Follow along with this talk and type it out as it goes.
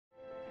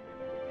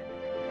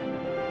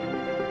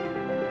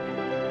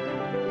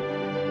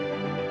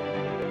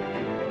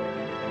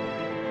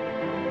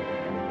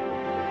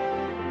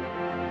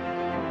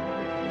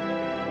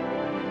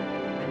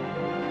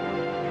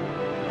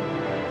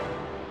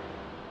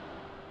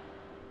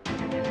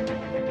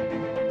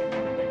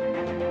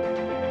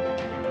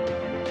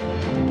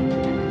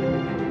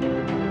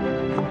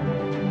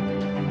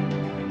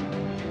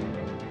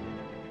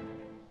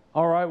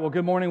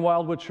good morning,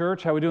 Wildwood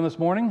Church. How are we doing this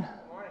morning?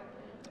 Good morning.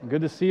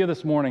 Good to see you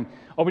this morning.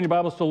 Open your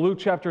Bibles to Luke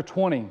chapter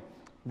 20,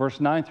 verse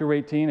 9 through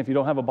 18. If you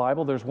don't have a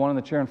Bible, there's one in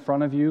the chair in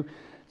front of you.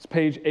 It's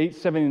page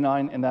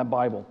 879 in that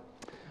Bible.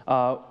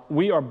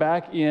 We are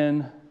back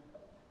in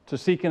to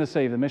seek and to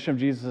save. The mission of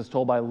Jesus is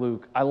told by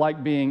Luke. I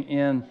like being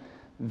in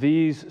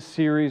these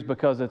series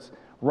because it's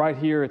right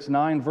here. It's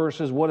 9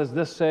 verses. What does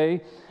this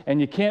say?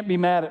 And you can't be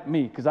mad at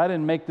me because I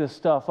didn't make this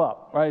stuff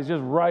up, right? It's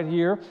just right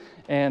here.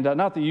 And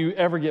not that you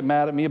ever get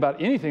mad at me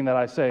about anything that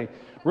I say,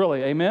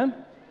 really, amen?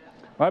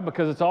 Right?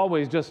 Because it's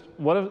always just,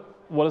 what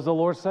does the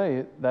Lord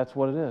say? That's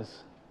what it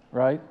is,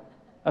 right?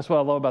 That's what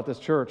I love about this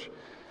church.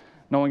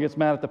 No one gets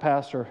mad at the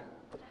pastor.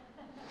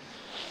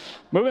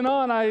 Moving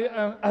on,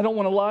 I don't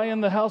want to lie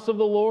in the house of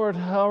the Lord.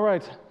 All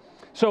right.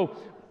 So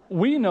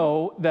we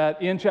know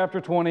that in chapter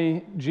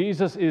 20,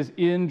 Jesus is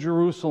in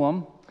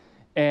Jerusalem,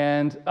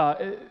 and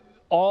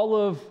all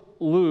of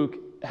Luke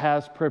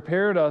has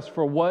prepared us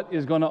for what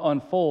is going to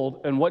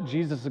unfold and what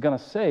Jesus is going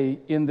to say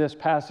in this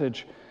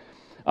passage.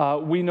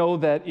 We know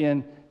that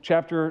in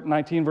chapter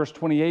 19, verse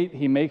 28,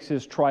 he makes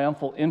his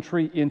triumphal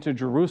entry into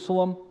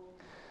Jerusalem,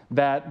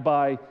 that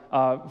by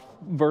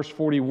verse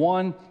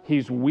 41,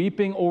 he's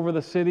weeping over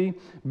the city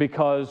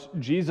because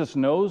Jesus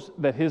knows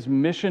that his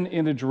mission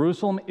into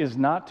Jerusalem is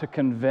not to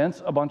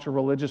convince a bunch of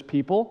religious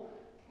people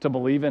to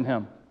believe in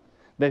him,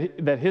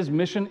 that his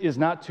mission is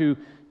not to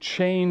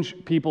change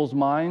people's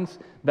minds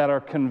that are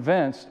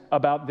convinced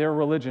about their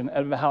religion,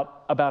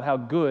 about how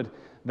good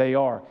they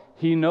are.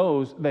 He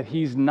knows that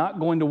he's not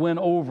going to win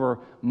over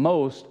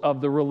most of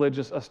the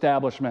religious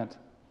establishment.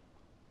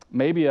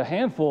 Maybe a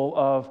handful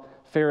of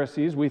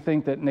Pharisees. We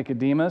think that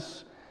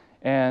Nicodemus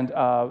and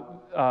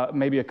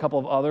maybe a couple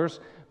of others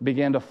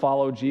began to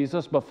follow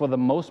Jesus, but for the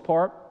most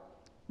part,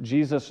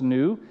 Jesus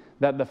knew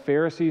that the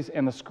Pharisees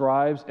and the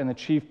scribes and the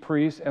chief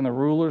priests and the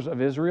rulers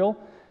of Israel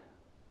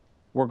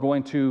were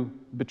going to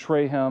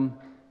betray him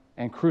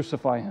and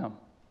crucify him.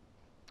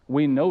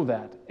 We know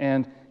that,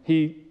 and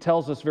he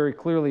tells us very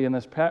clearly in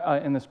this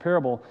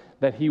parable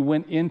that he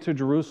went into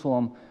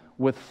Jerusalem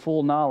with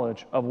full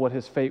knowledge of what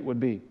his fate would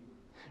be.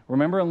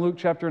 Remember in Luke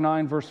chapter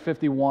 9, verse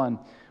 51,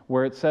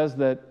 where it says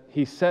that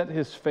he set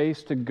his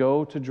face to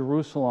go to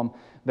Jerusalem,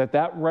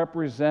 that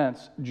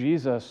represents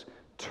Jesus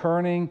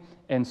turning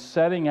and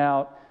setting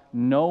out,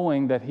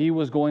 knowing that he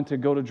was going to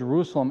go to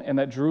Jerusalem, and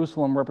that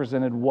Jerusalem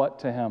represented what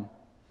to him?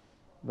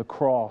 The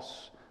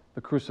cross,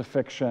 the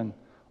crucifixion,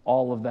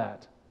 all of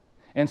that.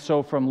 And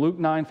so from Luke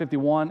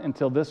 9:51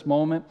 until this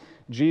moment,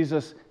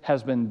 Jesus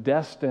has been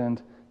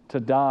destined to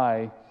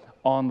die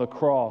on the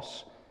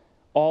cross.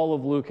 All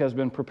of Luke has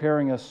been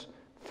preparing us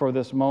for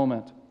this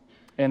moment.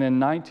 And in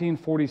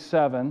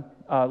 1947,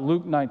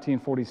 Luke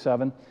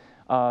 19:47,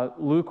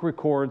 Luke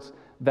records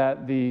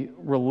that the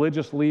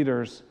religious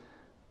leaders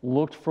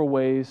looked for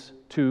ways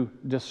to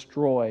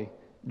destroy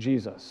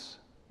Jesus.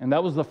 And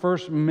that was the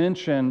first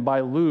mention by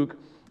Luke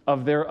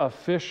of their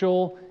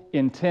official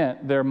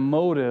intent, their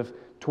motive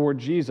toward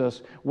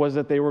Jesus was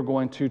that they were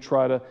going to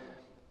try to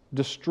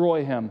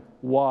destroy him.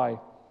 Why?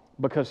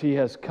 Because he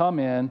has come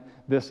in,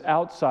 this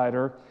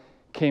outsider,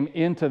 came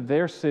into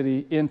their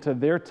city, into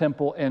their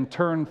temple, and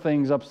turned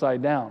things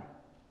upside down.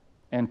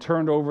 And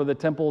turned over the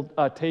temple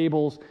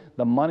tables,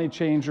 the money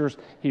changers.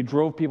 He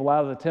drove people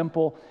out of the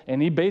temple.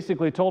 And he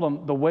basically told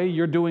them, the way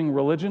you're doing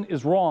religion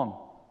is wrong.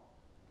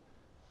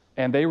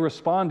 And they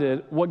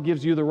responded, what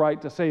gives you the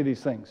right to say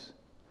these things?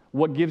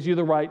 What gives you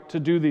the right to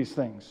do these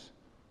things?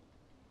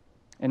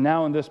 And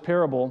now in this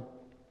parable,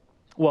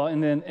 well,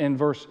 and then in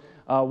verse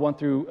 1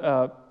 through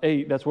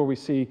 8, that's where we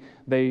see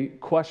they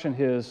question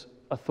his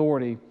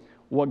authority.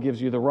 What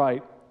gives you the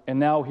right? And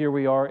now here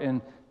we are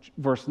in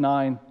verse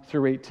 9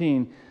 through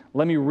 18.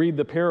 Let me read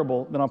the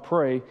parable, then I'll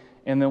pray,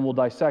 and then we'll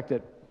dissect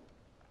it.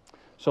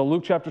 So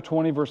Luke chapter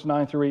 20, verse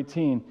 9 through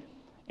 18.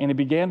 And he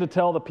began to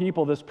tell the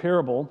people this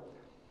parable.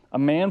 A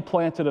man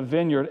planted a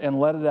vineyard and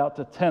let it out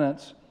to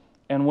tenants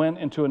and went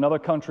into another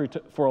country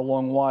for a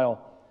long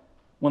while.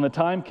 When the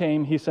time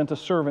came, he sent a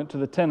servant to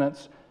the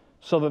tenants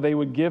so that they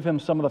would give him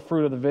some of the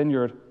fruit of the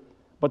vineyard.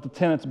 But the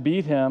tenants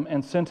beat him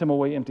and sent him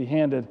away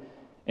empty-handed.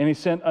 And he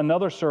sent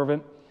another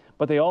servant,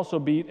 but they also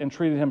beat and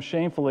treated him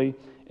shamefully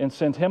and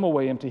sent him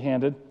away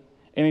empty-handed.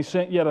 And he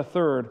sent yet a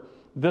third.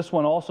 This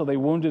one also they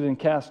wounded and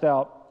cast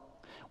out.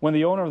 Then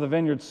the owner of the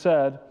vineyard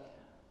said,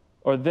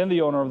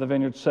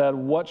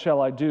 what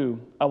shall I do?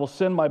 I will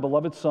send my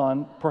beloved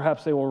son.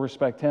 Perhaps they will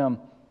respect him.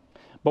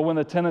 But when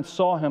the tenants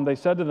saw him, they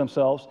said to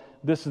themselves,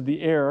 this is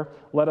the heir.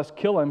 Let us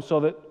kill him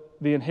so that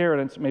the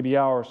inheritance may be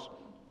ours.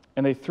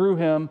 And they threw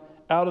him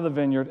out of the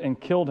vineyard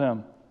and killed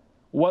him.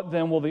 What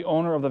then will the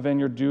owner of the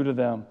vineyard do to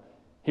them?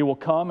 He will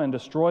come and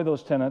destroy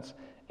those tenants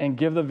and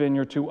give the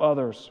vineyard to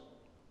others.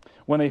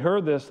 When they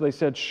heard this, they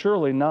said,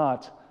 surely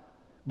not.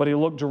 But he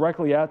looked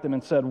directly at them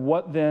and said,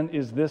 what then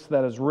is this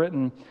that is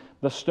written?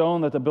 The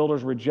stone that the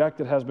builders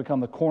rejected has become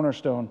the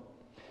cornerstone.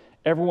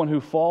 Everyone who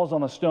falls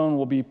on the stone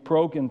will be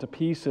broken to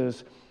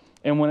pieces,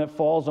 and when it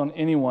falls on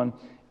anyone,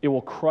 it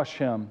will crush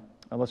him.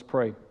 Now let's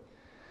pray.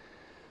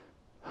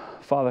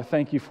 Father,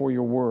 thank you for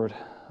your word.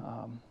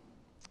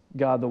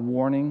 God, the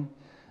warning,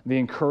 the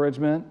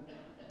encouragement,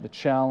 the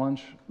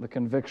challenge, the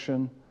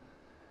conviction.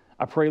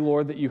 I pray,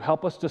 Lord, that you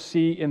help us to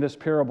see in this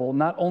parable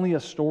not only a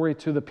story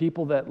to the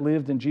people that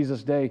lived in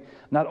Jesus' day,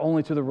 not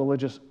only to the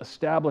religious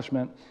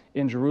establishment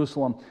in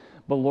Jerusalem,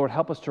 but Lord,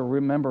 help us to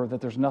remember that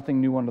there's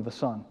nothing new under the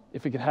sun.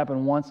 If it can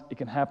happen once, it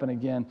can happen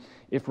again.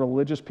 If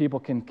religious people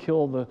can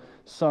kill the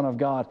Son of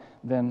God,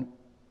 then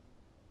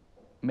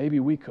maybe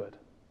we could.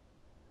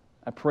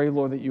 I pray,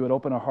 Lord, that you would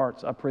open our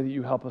hearts. I pray that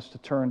you help us to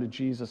turn to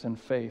Jesus in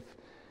faith,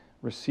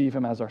 receive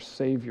him as our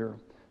Savior,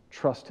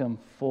 trust him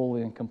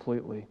fully and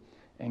completely,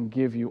 and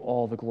give you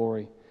all the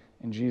glory.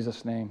 In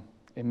Jesus' name,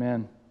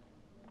 amen.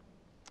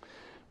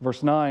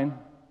 Verse 9,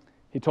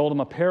 he told him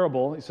a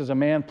parable. He says, a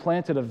man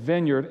planted a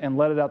vineyard and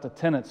let it out to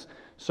tenants.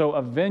 So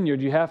a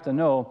vineyard, you have to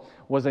know,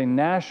 was a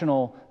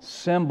national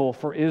symbol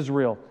for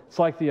Israel. It's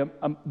like the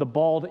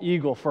bald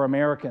eagle for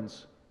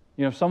Americans.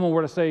 You know, if someone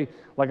were to say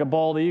like a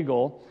bald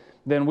eagle,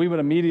 then we would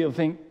immediately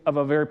think of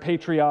a very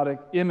patriotic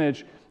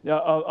image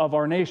of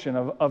our nation,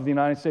 of the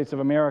United States of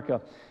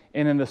America.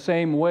 And in the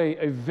same way,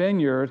 a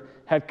vineyard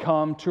had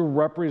come to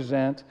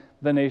represent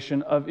the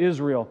nation of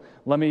Israel.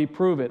 Let me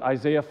prove it.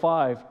 Isaiah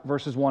 5,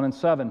 verses 1 and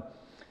 7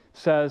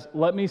 says,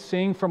 let me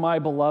sing for my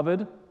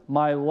beloved,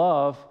 my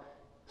love,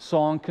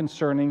 song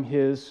concerning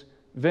his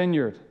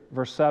vineyard.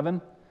 Verse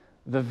 7,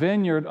 the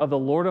vineyard of the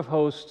Lord of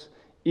hosts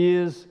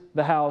is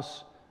the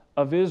house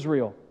of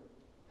Israel.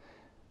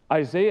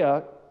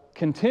 Isaiah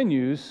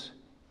continues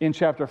in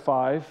chapter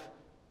 5,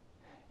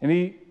 and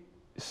he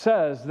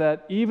says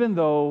that even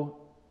though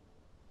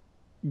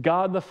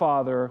God the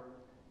Father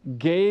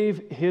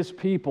gave his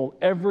people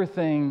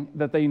everything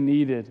that they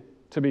needed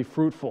to be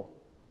fruitful.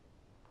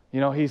 You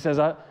know, he says,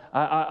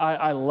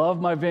 I love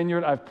my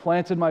vineyard. I've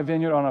planted my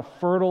vineyard on a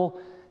fertile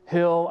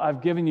hill.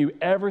 I've given you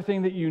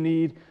everything that you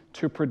need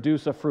to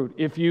produce a fruit.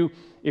 If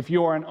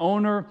you are an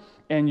owner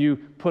and you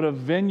put a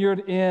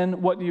vineyard in,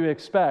 what do you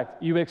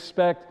expect? You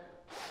expect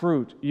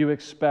fruit. You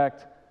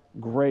expect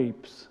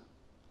grapes.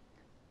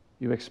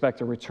 You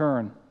expect a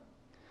return.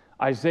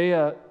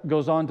 Isaiah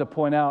goes on to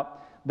point out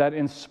that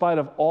in spite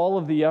of all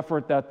of the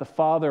effort that the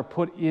Father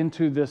put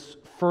into this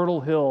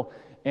fertile hill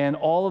and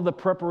all of the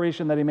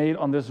preparation that he made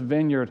on this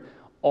vineyard,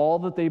 all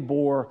that they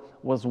bore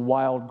was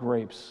wild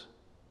grapes.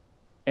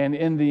 And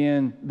in the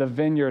end, the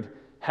vineyard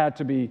had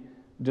to be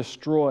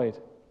destroyed.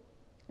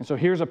 And so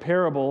here's a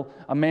parable.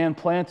 A man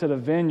planted a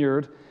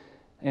vineyard.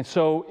 And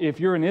so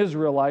if you're an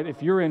Israelite,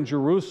 if you're in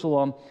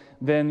Jerusalem,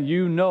 then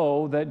you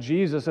know that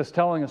Jesus is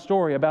telling a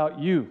story about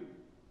you.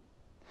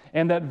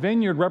 And that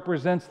vineyard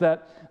represents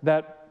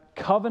that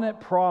covenant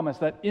promise,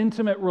 that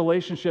intimate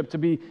relationship to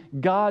be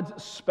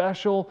God's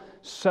special,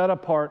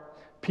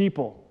 set-apart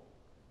people.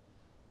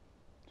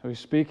 So he's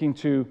speaking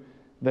to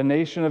the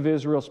nation of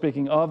Israel,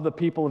 speaking of the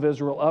people of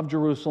Israel, of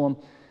Jerusalem.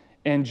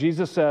 And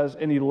Jesus says,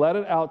 and he let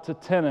it out to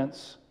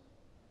tenants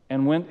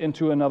and went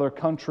into another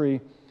country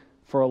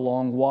for a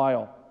long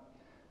while.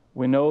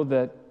 We know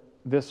that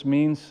this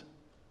means,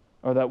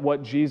 or that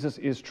what Jesus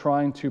is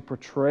trying to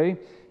portray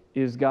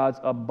is God's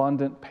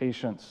abundant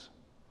patience.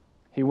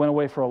 He went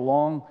away for a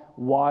long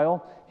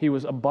while. He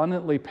was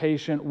abundantly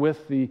patient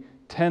with the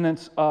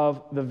tenants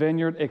of the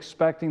vineyard,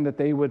 expecting that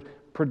they would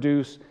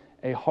produce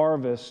a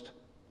harvest.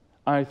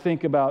 I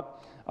think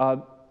about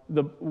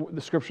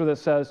the scripture that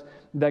says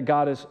that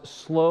God is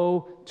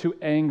slow to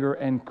anger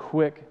and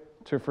quick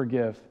to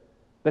forgive,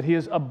 that he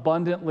is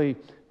abundantly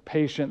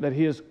patient, that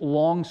he is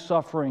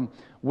long-suffering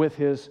with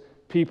his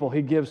people.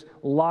 He gives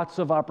lots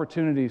of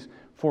opportunities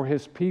for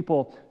his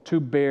people to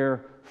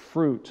bear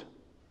fruit.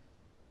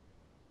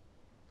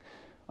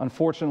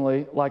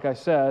 Unfortunately, like I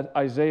said,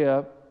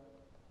 Isaiah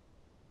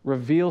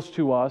reveals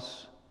to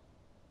us,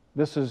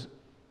 this is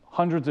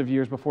hundreds of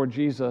years before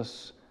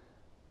Jesus,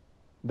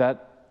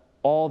 that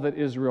all that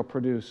Israel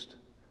produced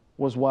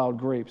was wild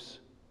grapes.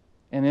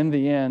 And in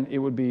the end, it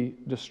would be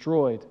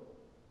destroyed.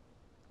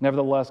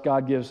 Nevertheless,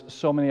 God gives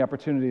so many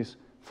opportunities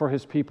for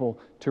his people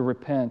to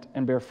repent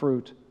and bear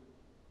fruit.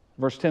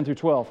 Verse 10 through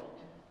 12.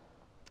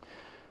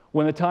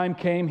 When the time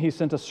came, he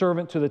sent a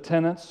servant to the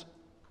tenants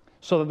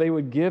so that they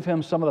would give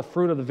him some of the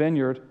fruit of the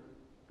vineyard.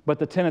 But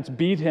the tenants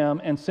beat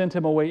him and sent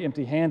him away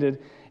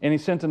empty-handed. And he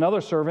sent another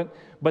servant,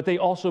 but they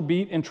also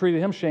beat and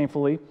treated him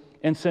shamefully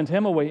and sent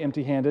him away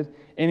empty-handed.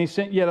 And he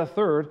sent yet a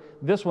third.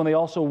 This one they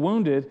also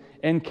wounded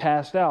and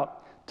cast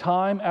out.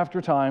 Time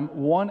after time,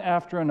 one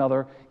after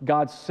another,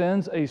 God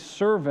sends a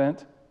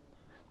servant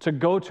to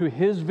go to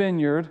his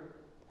vineyard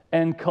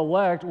and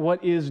collect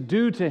what is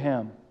due to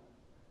him.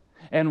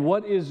 And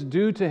what is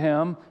due to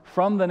him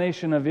from the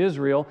nation of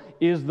Israel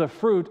is the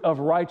fruit of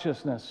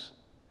righteousness,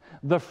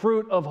 the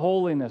fruit of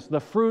holiness,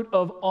 the fruit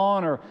of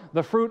honor,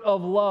 the fruit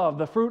of love,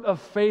 the fruit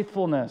of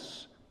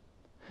faithfulness.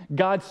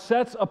 God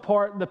sets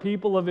apart the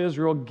people of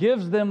Israel,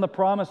 gives them the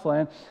promised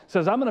land,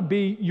 says, I'm going to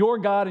be your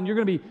God and you're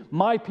going to be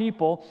my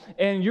people,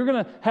 and you're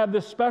going to have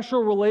this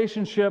special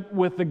relationship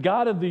with the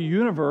God of the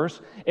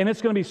universe, and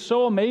it's going to be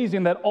so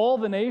amazing that all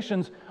the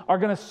nations are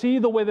going to see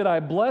the way that I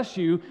bless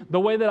you, the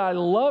way that I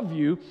love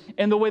you,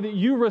 and the way that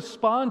you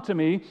respond to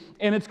me,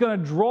 and it's going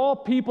to draw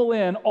people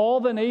in, all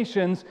the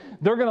nations,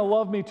 they're going to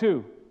love me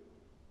too.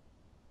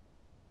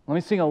 Let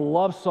me sing a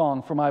love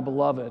song for my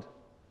beloved.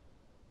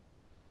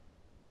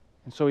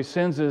 And so he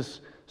sends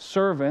his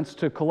servants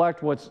to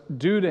collect what's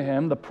due to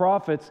him, the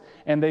prophets,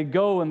 and they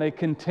go and they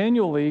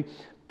continually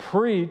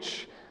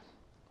preach,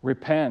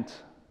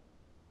 repent,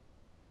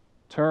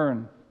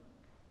 turn,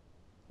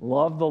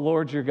 love the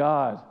Lord your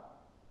God,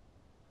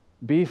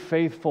 be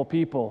faithful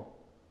people.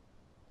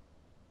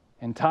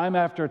 And time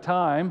after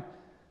time,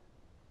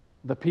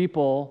 the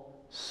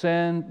people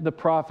send the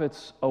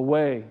prophets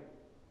away.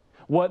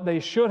 What they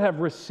should have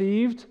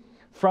received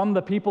from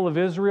the people of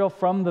Israel,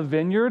 from the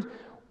vineyard,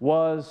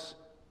 was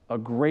a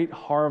great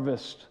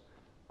harvest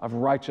of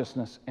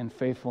righteousness and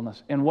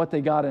faithfulness. And what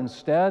they got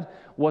instead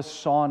was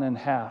sawn in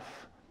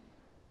half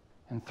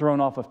and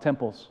thrown off of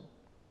temples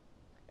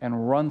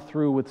and run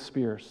through with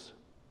spears.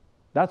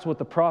 That's what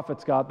the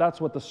prophets got.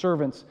 That's what the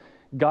servants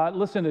got.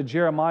 Listen to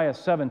Jeremiah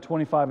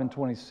 7:25 and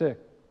 26.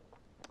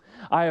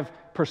 I have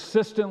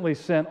persistently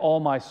sent all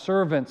my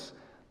servants,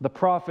 the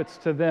prophets,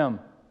 to them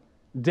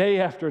day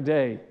after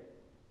day,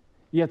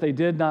 yet they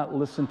did not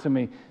listen to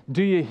me.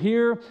 Do you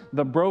hear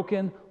the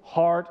broken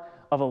heart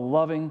of a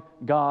loving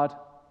God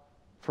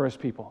for his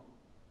people?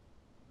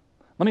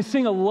 Let me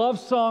sing a love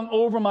song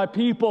over my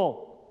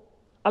people.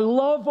 I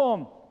love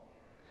them.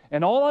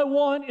 And all I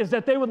want is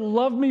that they would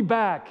love me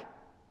back.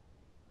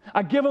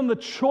 I give them the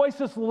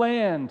choicest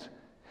land.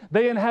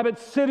 They inhabit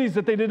cities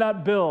that they did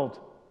not build.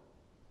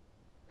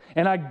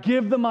 And I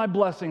give them my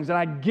blessings, and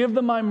I give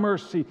them my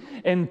mercy.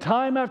 And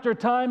time after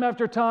time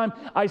after time,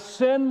 I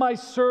send my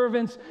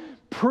servants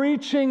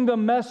preaching the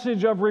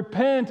message of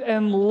repent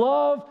and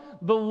love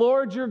the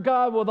Lord your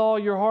God with all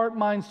your heart,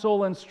 mind,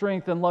 soul, and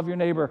strength, and love your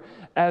neighbor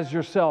as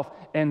yourself.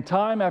 And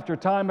time after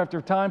time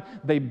after time,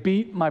 they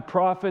beat my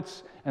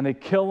prophets, and they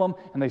kill them,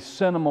 and they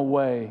send them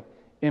away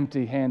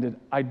empty-handed.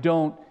 I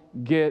don't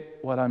get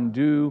what I'm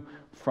due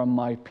from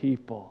my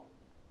people.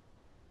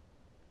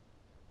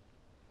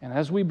 And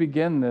as we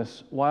begin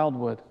this,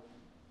 Wildwood,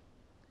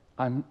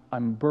 I'm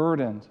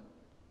burdened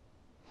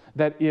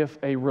that if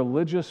a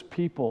religious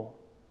people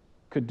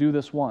could do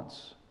this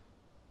once,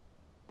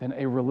 then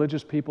a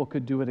religious people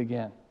could do it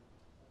again.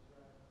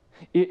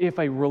 If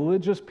a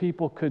religious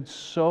people could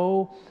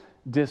so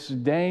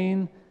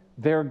disdain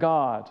their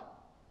God,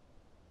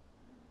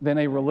 then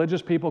a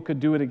religious people could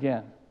do it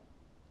again.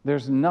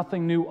 There's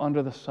nothing new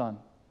under the sun.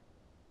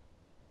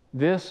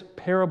 This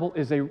parable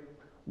is a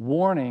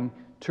warning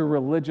to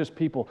religious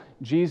people.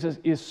 Jesus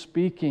is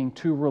speaking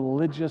to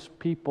religious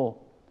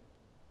people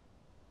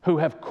who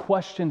have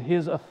questioned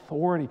his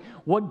authority.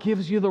 What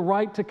gives you the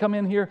right to come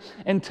in here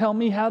and tell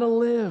me how to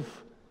live?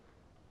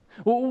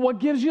 What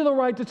gives you the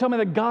right to tell me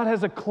that God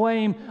has a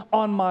claim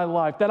on my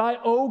life, that I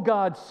owe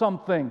God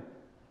something?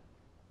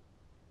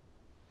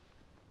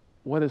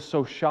 What is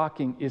so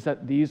shocking is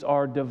that these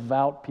are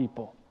devout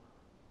people.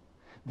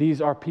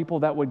 These are people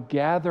that would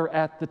gather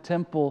at the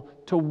temple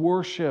to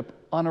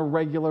worship on a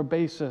regular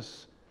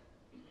basis.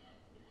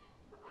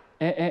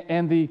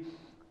 And the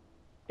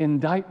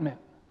indictment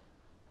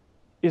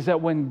is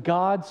that when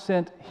God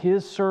sent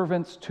his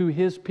servants to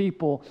his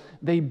people,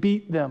 they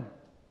beat them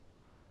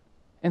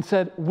and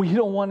said, we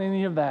don't want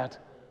any of that.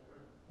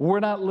 We're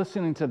not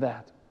listening to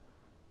that.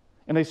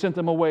 And they sent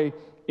them away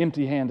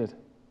empty-handed.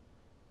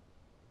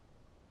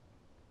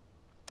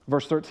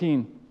 Verse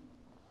 13,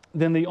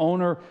 then the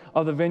owner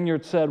of the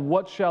vineyard said,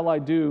 what shall I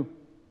do?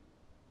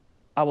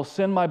 I will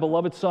send my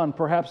beloved son.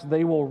 Perhaps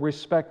they will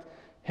respect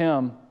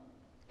him.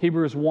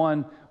 Hebrews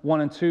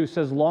 1:1-2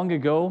 says, long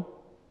ago,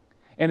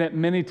 and at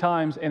many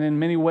times and in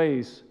many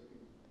ways,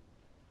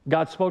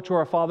 God spoke to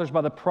our fathers by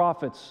the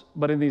prophets,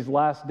 but in these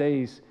last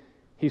days,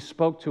 he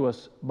spoke to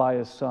us by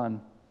his Son.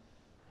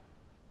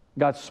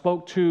 God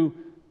spoke to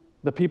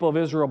the people of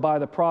Israel by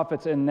the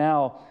prophets, and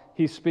now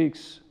he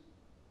speaks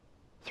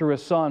through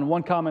his Son.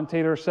 One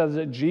commentator says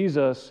that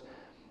Jesus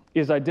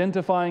is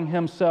identifying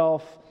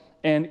himself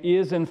and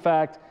is, in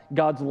fact,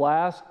 God's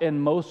last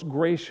and most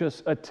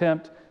gracious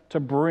attempt to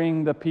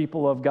bring the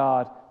people of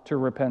God to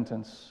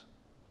repentance.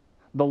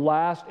 The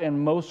last and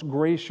most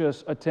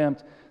gracious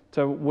attempt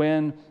to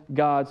win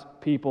God's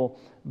people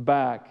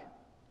back.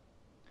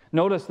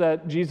 Notice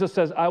that Jesus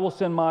says, I will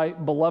send my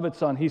beloved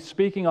son. He's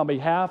speaking on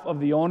behalf of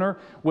the owner,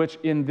 which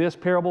in this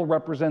parable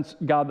represents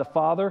God the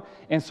Father.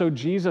 And so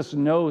Jesus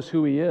knows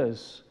who he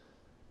is.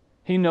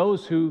 He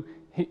knows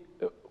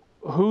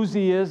whose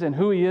he is and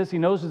who he is. He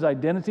knows his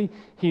identity.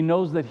 He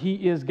knows that he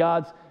is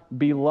God's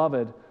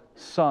beloved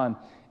son.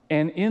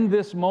 And in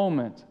this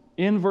moment,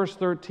 in verse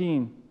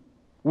 13,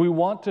 we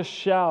want to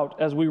shout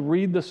as we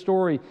read the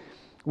story.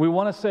 We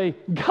want to say,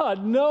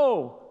 God,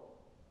 no!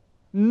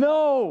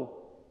 No!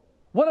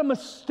 What a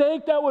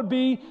mistake that would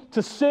be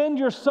to send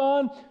your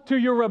son to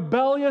your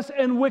rebellious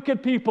and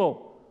wicked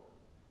people.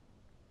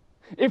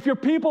 If your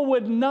people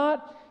would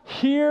not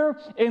hear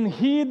and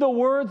heed the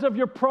words of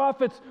your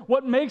prophets,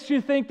 what makes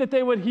you think that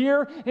they would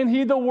hear and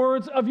heed the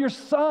words of your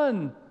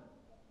son?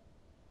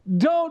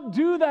 Don't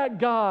do that,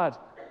 God.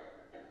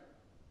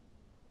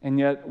 And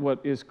yet,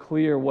 what is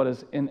clear, what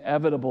is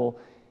inevitable,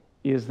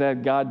 is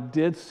that God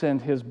did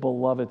send His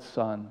beloved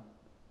Son,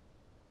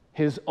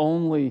 His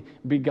only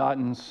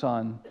begotten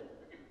Son,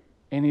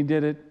 and He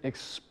did it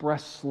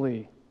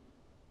expressly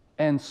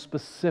and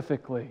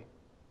specifically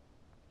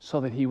so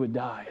that He would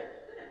die.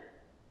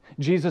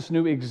 Jesus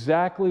knew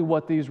exactly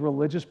what these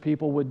religious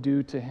people would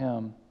do to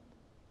Him.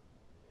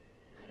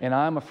 And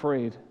I'm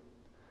afraid,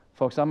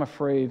 folks, I'm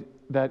afraid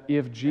that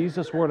if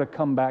Jesus were to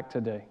come back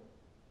today,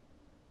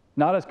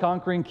 not as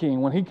conquering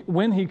king,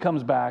 when he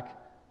comes back,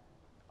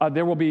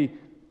 there will be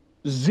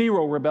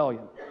zero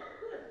rebellion.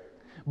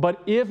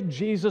 But if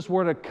Jesus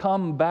were to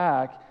come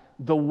back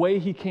the way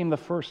He came the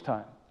first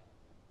time,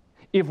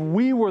 if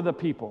we were the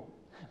people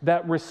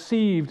that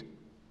received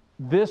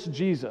this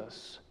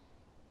Jesus,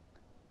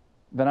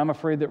 then I'm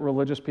afraid that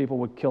religious people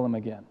would kill Him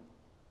again.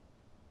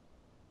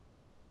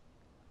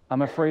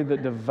 I'm afraid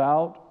that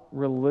devout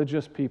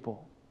religious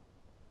people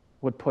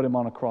would put Him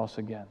on a cross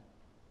again.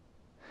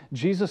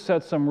 Jesus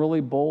said some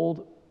really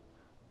bold,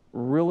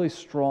 really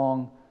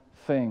strong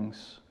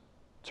things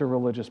to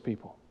religious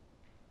people.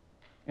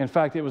 In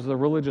fact, it was the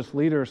religious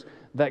leaders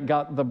that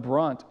got the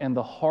brunt and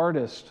the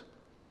hardest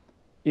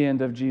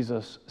end of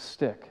Jesus'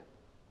 stick.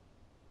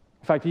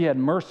 In fact, He had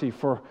mercy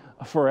for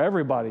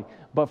everybody,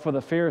 but for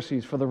the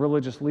Pharisees, for the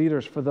religious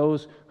leaders, for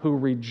those who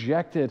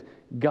rejected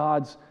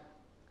God's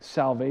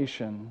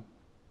salvation,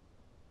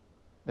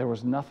 there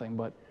was nothing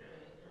but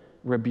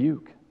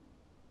rebuke.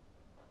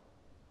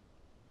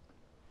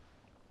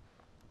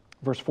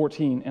 Verse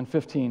 14 and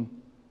 15.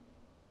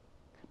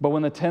 But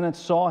when the tenants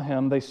saw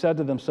Him, they said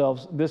to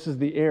themselves, "This is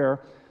the heir.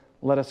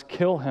 Let us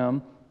kill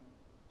him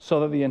so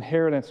that the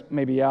inheritance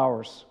may be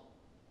ours."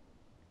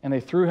 And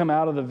they threw Him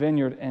out of the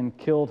vineyard and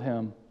killed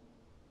Him.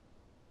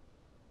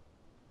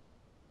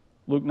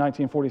 Luke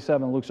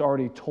 19:47, Luke's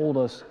already told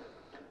us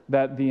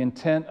that the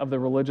intent of the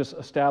religious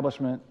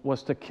establishment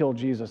was to kill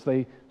Jesus.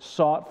 They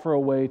sought for a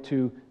way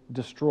to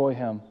destroy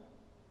Him.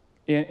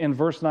 In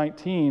verse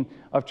 19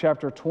 of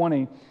chapter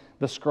 20,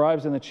 the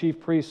scribes and the chief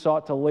priests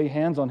sought to lay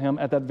hands on Him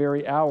at that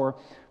very hour,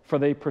 for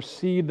they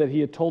perceived that He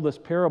had told this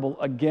parable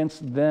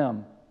against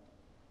them.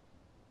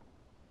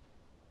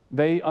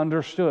 They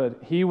understood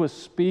He was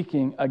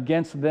speaking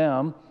against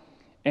them,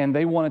 and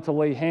they wanted to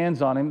lay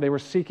hands on Him. They were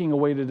seeking a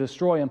way to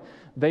destroy Him.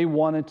 They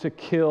wanted to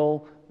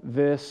kill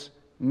this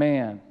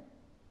man.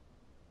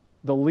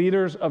 The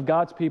leaders of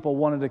God's people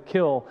wanted to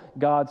kill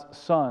God's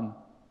Son.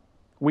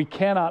 We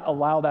cannot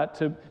allow that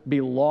to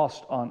be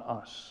lost on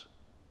us.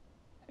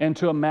 And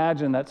to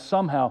imagine that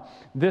somehow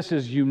this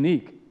is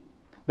unique.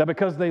 That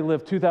because they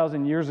lived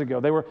 2,000 years ago,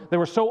 they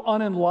were so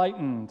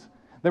unenlightened,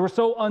 they were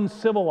so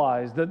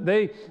uncivilized that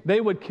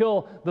they would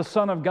kill the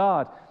Son of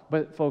God.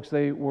 But folks,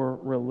 they were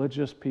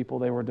religious people.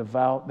 They were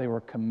devout. They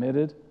were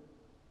committed.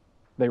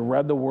 They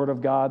read the Word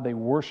of God. They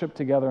worshiped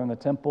together in the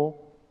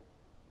temple.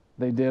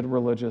 They did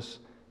religious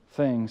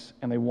things,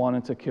 and they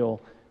wanted to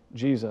kill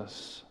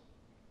Jesus.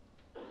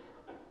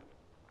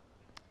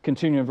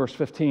 Continue in verse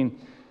 15.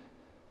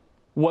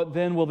 What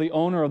then will the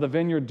owner of the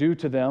vineyard do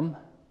to them?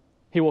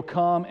 He will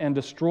come and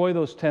destroy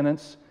those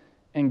tenants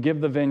and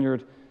give the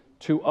vineyard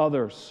to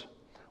others.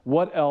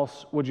 What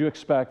else would you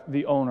expect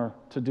the owner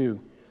to do?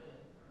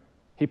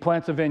 He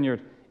plants a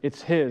vineyard.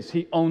 It's his.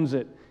 He owns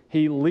it.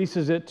 He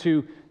leases it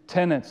to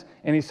tenants.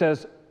 And he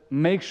says,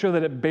 make sure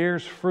that it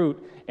bears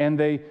fruit. And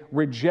they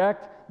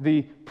reject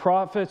the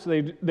prophets.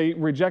 They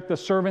reject the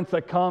servants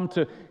that come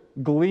to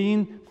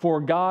glean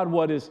for God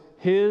what is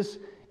His.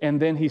 And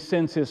then He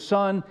sends His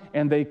Son,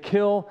 and they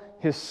kill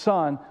His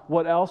Son.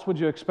 What else would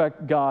you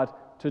expect God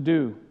to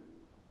do?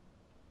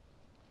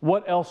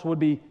 What else would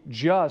be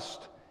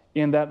just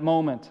in that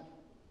moment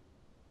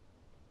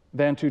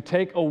than to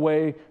take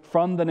away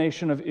from the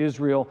nation of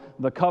Israel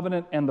the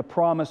covenant and the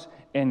promise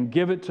and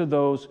give it to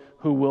those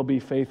who will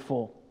be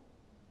faithful?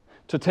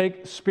 To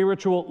take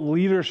spiritual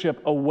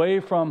leadership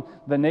away from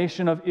the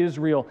nation of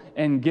Israel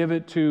and give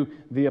it to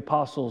the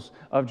apostles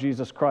of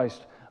Jesus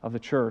Christ of the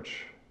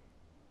church.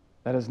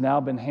 That has now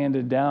been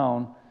handed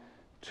down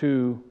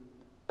to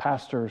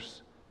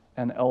pastors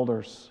and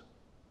elders.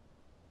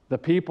 The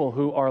people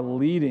who are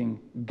leading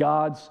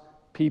God's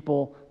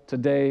people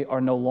today are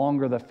no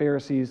longer the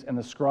Pharisees and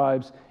the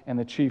scribes and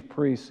the chief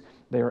priests.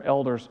 They are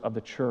elders of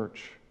the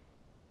church.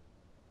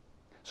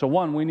 So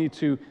one, we need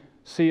to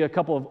see a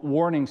couple of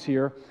warnings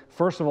here.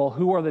 First of all,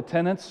 who are the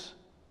tenants?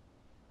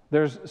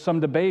 There's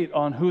some debate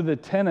on who the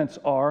tenants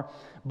are.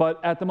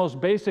 But at the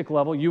most basic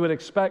level, you would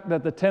expect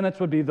that the tenants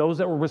would be those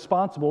that were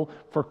responsible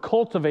for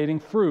cultivating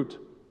fruit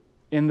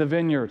in the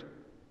vineyard.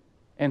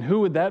 And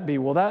who would that be?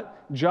 Well,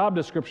 that job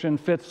description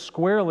fits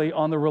squarely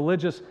on the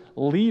religious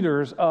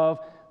leaders of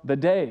the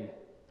day.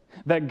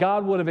 That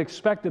God would have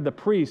expected the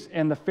priests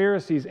and the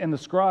Pharisees and the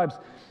scribes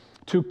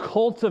to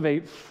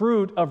cultivate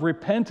fruit of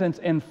repentance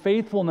and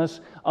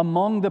faithfulness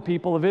among the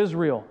people of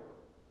Israel.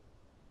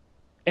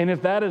 And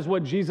if that is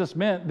what Jesus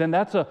meant, then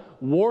that's a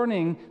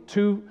warning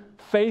to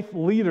faith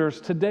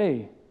leaders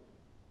today.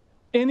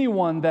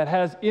 Anyone that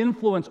has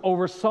influence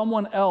over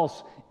someone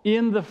else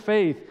in the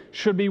faith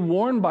should be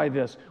warned by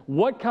this.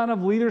 What kind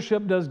of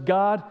leadership does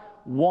God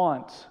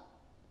want?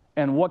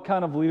 And what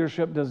kind of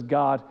leadership does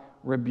God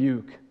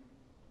rebuke?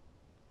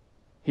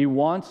 He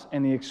wants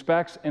and He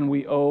expects, and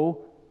we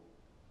owe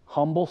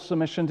humble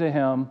submission to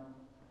Him,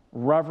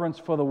 reverence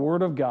for the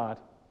Word of God,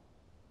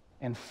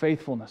 and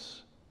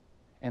faithfulness,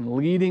 and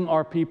leading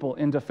our people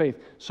into faith.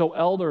 So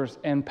elders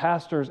and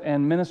pastors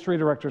and ministry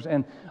directors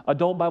and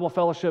adult Bible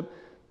fellowship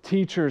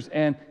teachers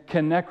and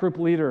connect group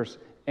leaders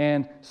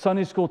and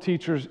Sunday school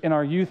teachers in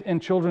our youth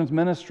and children's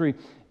ministry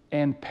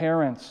and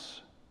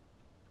parents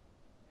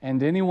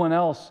and anyone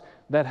else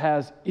that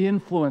has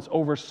influence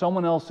over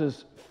someone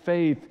else's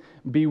faith,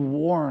 be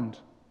warned.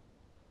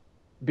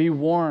 Be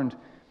warned.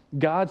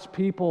 God's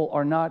people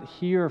are not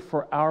here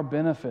for our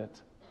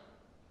benefit,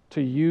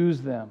 to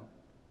use them,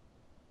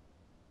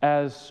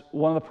 as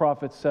one of the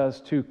prophets says,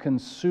 to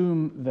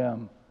consume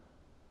them,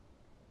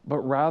 but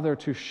rather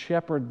to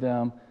shepherd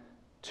them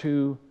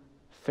to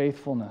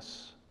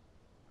faithfulness.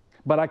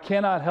 But I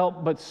cannot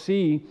help but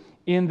see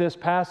in this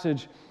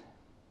passage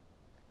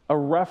a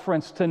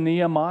reference to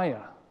Nehemiah.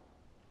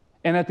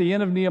 And at the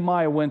end of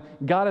Nehemiah, when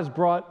God has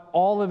brought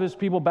all of His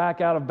people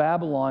back out of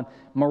Babylon,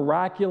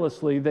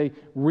 miraculously they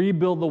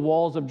rebuild the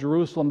walls of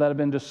Jerusalem that have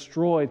been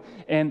destroyed,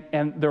 and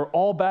they're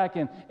all back,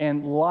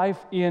 and life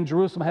in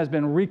Jerusalem has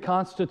been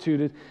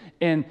reconstituted.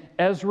 And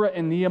Ezra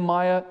and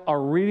Nehemiah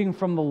are reading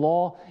from the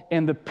law,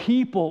 and the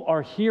people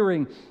are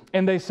hearing,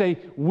 and they say,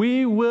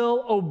 "We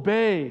will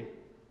obey.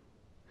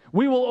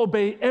 We will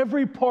obey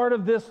every part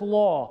of this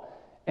law."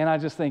 And I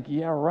just think,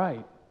 yeah,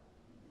 right.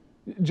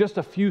 Just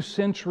a few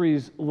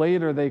centuries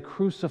later, they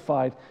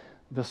crucified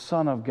the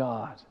Son of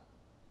God.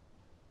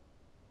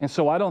 And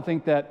so I don't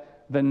think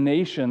that the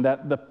nation,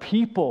 that the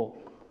people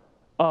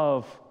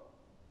of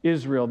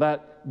Israel,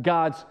 that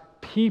God's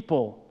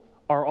people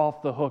are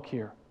off the hook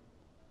here.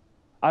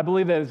 I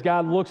believe that as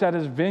God looks at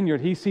His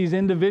vineyard, He sees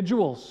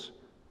individuals,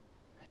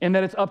 and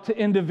that it's up to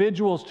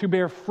individuals to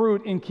bear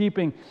fruit in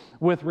keeping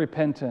with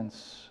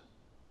repentance.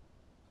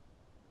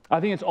 I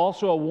think it's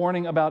also a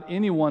warning about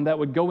anyone that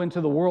would go into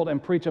the world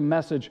and preach a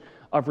message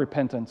of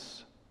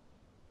repentance.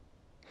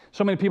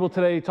 So many people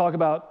today talk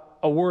about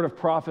a word of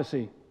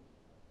prophecy.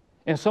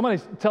 And if somebody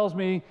tells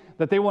me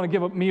that they want to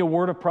give me a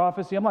word of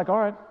prophecy, I'm like, all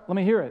right, let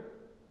me hear it.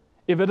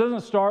 If it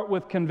doesn't start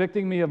with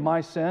convicting me of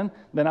my sin,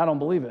 then I don't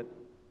believe it.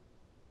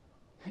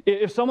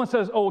 If someone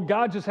says, oh,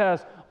 God just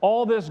has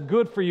all this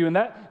good for you, and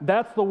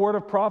that's the word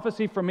of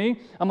prophecy for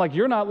me, I'm like,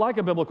 you're not like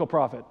a biblical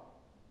prophet.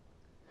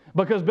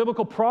 Because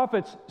biblical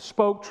prophets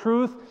spoke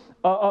truth,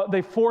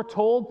 they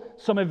foretold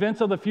some events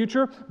of the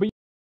future, but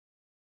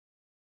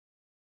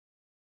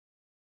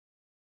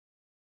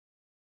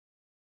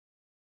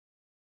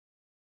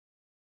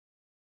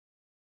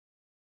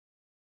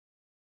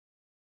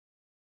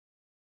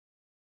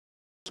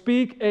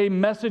speak a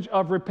message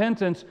of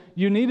repentance,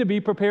 you need to be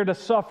prepared to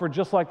suffer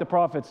just like the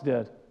prophets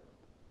did.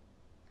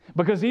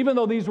 Because even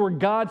though these were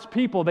God's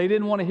people, they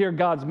didn't want to hear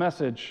God's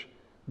message.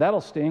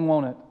 That'll sting,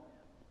 won't it?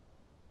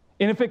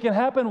 And if it can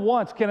happen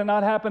once, can it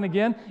not happen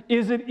again?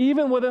 Is it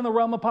even within the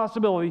realm of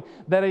possibility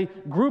that a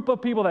group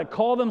of people that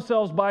call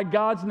themselves by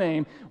God's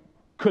name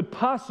could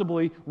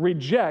possibly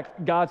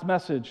reject God's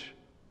message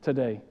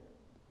today?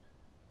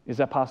 Is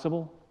that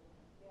possible?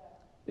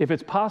 If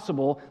it's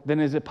possible, then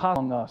is it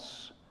possible among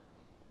us?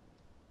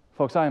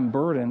 Folks, I am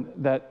burdened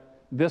that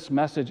this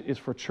message is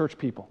for church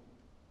people.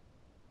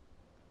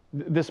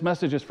 This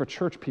message is for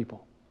church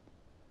people.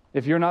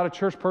 If you're not a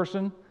church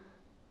person,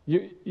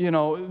 you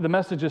know, the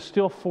message is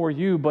still for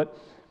you, but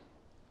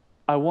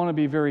I want to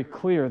be very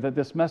clear that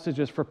this message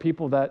is for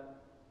people that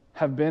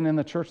have been in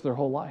the church their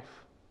whole life.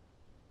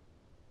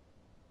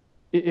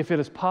 If it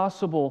is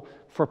possible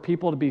for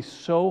people to be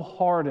so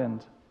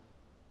hardened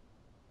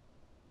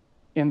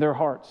in their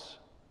hearts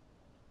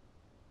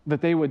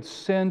that they would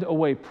send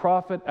away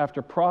prophet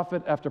after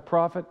prophet after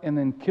prophet and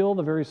then kill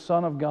the very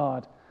Son of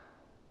God,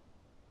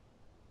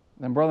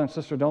 then brother and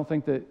sister, don't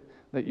think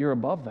that you're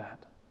above that.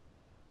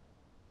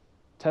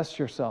 Test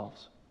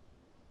yourselves.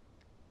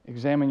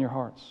 Examine your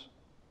hearts.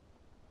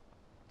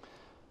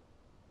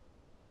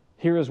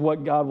 Here is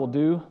what God will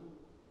do.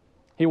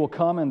 He will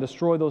come and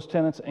destroy those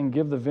tenants and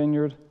give the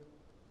vineyard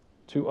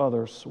to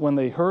others. When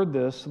they heard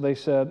this, they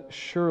said,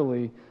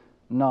 surely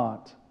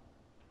not.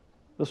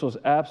 This was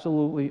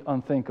absolutely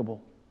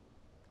unthinkable.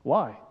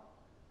 Why?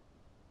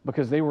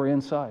 Because they were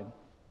inside.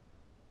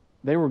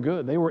 They were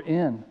good. They were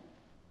in.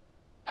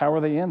 How were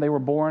they in? They were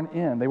born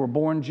in. They were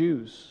born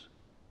Jews.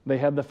 They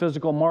had the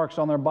physical marks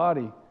on their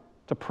body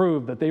to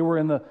prove that they were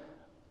in the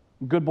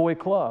good boy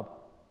club.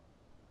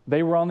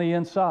 They were on the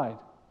inside.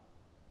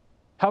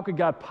 How could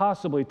God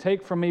possibly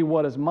take from me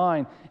what is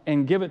mine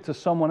and give it to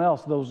someone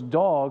else, those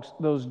dogs,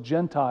 those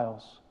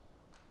Gentiles?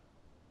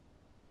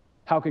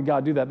 How could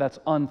God do that? That's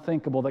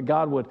unthinkable, that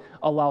God would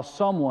allow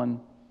someone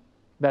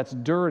that's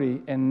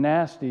dirty and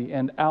nasty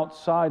and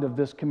outside of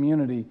this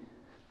community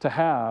to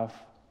have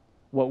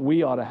what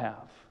we ought to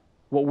have,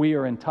 what we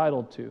are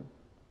entitled to.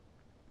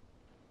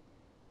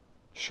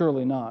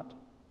 Surely not.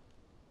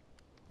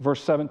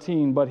 Verse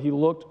 17, but he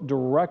looked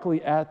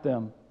directly at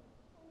them.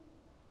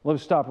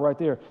 Let's stop right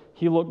there.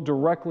 He looked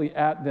directly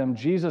at them.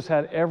 Jesus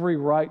had every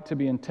right to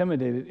be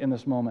intimidated in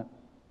this moment.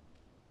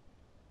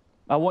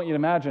 I want you to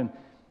imagine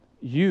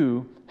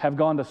you have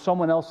gone to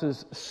someone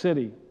else's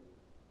city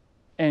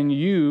and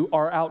you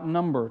are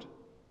outnumbered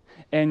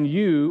and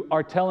you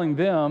are telling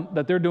them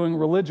that they're doing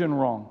religion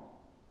wrong.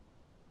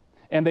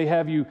 And they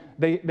have you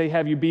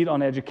beat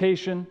on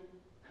education.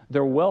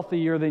 They're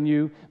wealthier than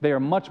you. They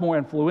are much more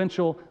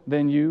influential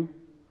than you.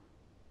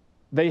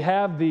 They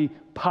have the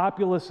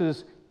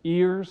populace's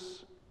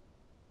ears.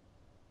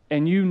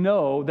 And you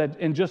know that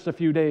in just a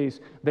few days,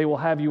 they will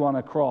have you on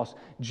a cross.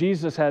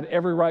 Jesus had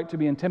every right to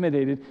be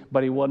intimidated,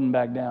 but he wouldn't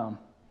back down.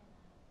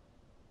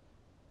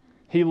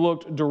 He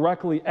looked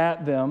directly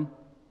at them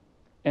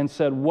and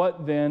said,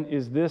 "What then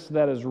is this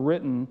that is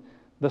written?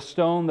 The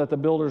stone that the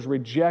builders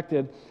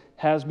rejected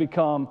has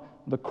become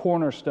the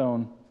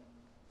cornerstone."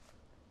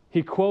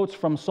 He quotes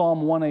from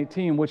Psalm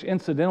 118, which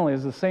incidentally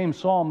is the same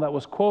psalm that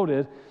was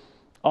quoted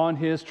on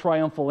his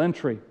triumphal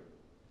entry.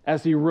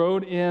 As he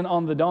rode in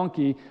on the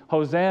donkey,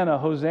 "Hosanna,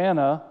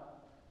 Hosanna,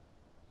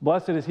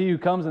 blessed is he who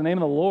comes in the name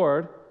of the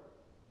Lord,"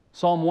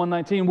 Psalm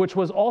 119, which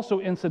was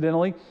also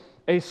incidentally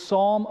a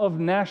psalm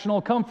of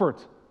national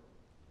comfort.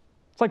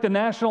 It's like the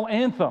national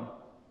anthem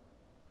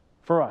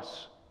for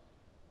us.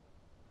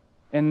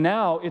 And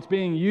now it's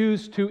being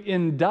used to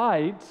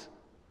indict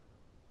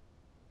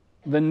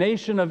the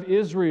nation of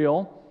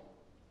Israel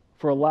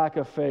for a lack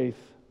of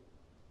faith.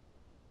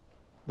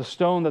 The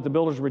stone that the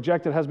builders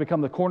rejected has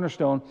become the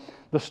cornerstone.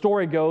 The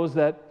story goes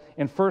that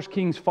in 1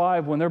 Kings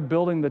 5, when they're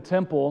building the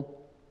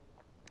temple,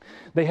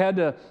 they had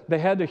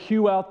to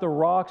hew out the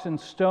rocks and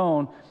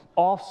stone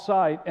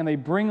off-site, and they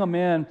bring them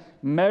in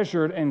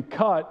measured and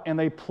cut, and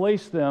they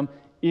place them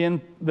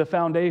in the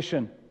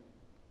foundation.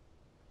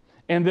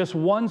 And this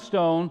one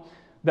stone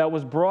that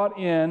was brought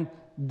in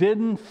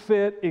didn't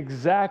fit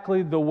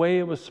exactly the way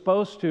it was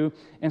supposed to,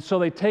 and so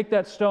they take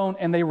that stone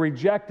and they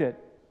reject it.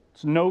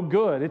 It's no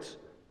good. It's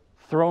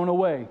thrown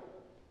away.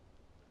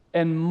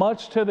 And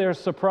much to their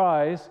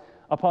surprise,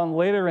 upon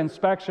later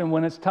inspection,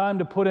 when it's time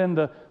to put in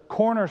the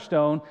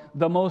cornerstone,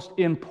 the most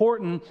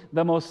important,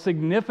 the most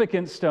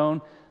significant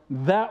stone,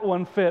 that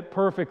one fit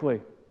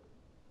perfectly.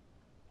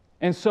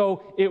 And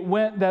so it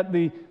went that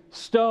the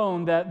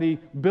stone that the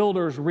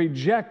builders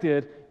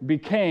rejected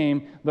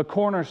became the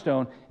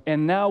cornerstone.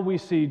 And now we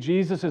see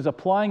Jesus is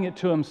applying it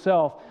to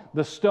himself.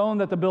 The stone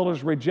that the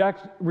builders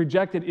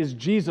rejected is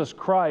Jesus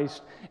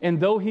Christ. And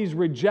though he's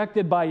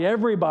rejected by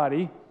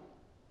everybody,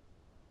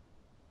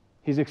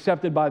 he's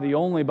accepted by the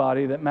only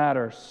body that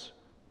matters,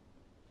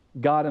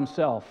 God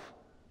himself.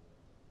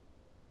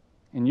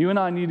 And you and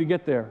I need to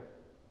get there.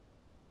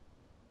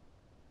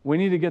 We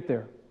need to get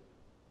there.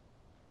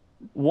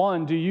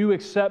 One, do you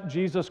accept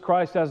Jesus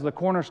Christ as the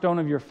cornerstone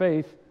of your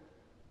faith?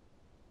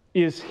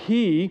 Is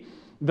he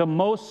the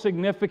most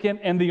significant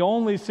and the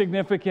only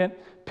significant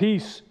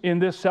piece in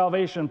this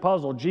salvation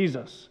puzzle?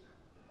 Jesus.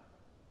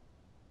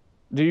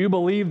 Do you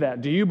believe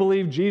that? Do you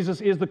believe Jesus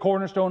is the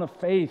cornerstone of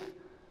faith?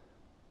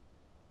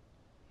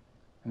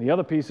 And the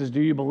other piece is,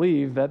 do you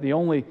believe that the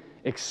only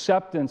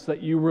acceptance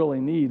that you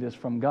really need is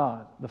from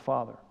God the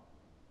Father?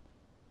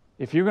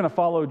 If you're going to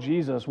follow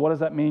Jesus, what does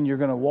that mean you're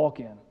going to walk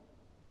in?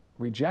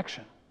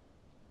 Rejection.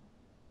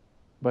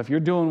 But if you're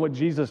doing what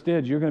Jesus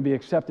did, you're going to be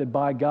accepted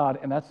by God,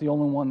 and that's the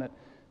only one that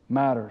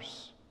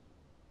matters.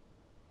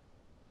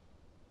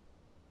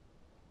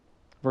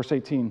 Verse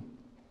 18.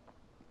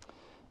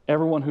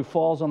 Everyone who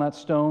falls on that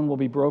stone will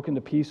be broken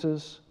to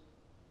pieces,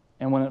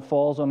 and when it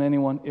falls on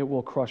anyone, it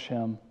will crush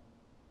him.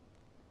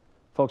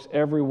 Folks,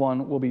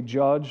 everyone will be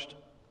judged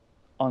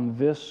on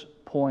this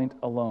point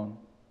alone.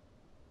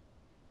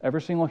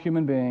 Every single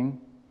human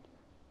being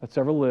that's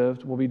ever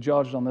lived will be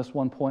judged on this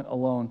one point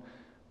alone.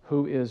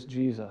 Who is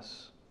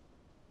Jesus?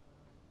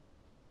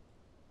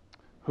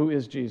 Who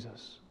is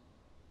Jesus?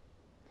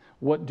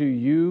 What do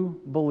you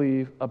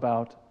believe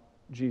about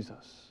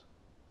Jesus?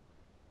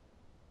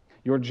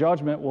 Your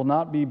judgment will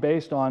not be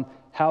based on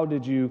how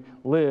did you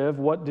live,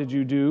 what did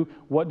you do,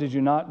 what did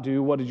you not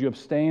do, what did you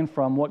abstain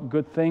from, what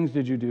good things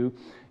did you do.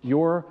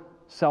 Your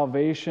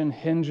salvation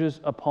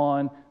hinges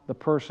upon the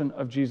person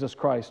of Jesus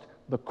Christ,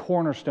 the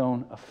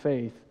cornerstone of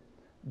faith.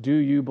 Do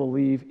you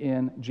believe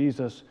in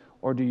Jesus,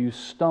 or do you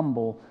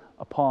stumble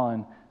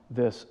upon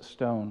this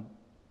stone?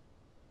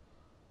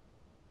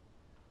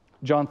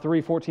 John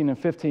 3:14 and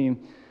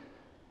 15,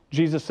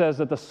 Jesus says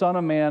that the Son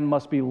of Man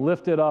must be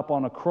lifted up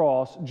on a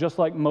cross, just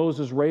like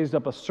Moses raised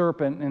up a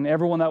serpent, and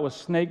everyone that was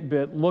snake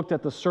bit looked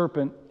at the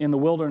serpent in the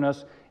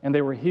wilderness, and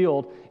they were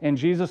healed. And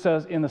Jesus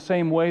says, in the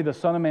same way, the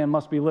Son of Man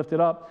must be lifted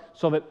up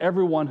so that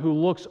everyone who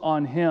looks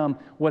on him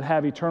would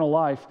have eternal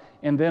life.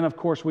 And then, of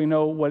course, we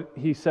know what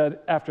he said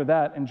after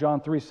that in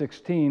John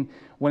 3:16,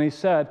 when he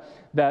said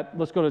that,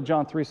 let's go to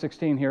John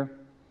 3:16 here.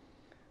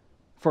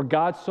 For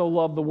God so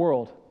loved the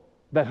world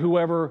that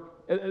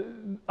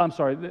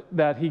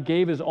that he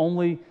gave his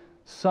only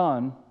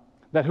Son,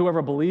 that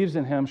whoever believes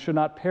in him should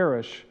not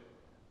perish,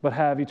 but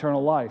have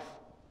eternal life.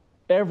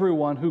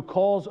 Everyone who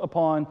calls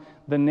upon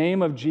the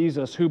name of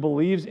Jesus, who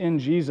believes in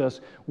Jesus,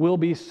 will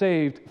be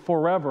saved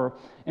forever.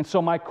 And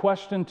so my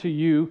question to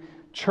you,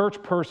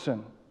 church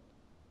person,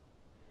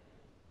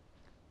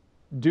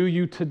 do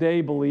you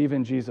today believe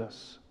in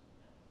Jesus?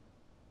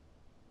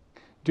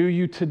 Do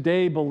you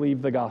today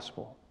believe the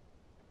gospel?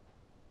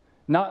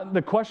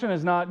 The question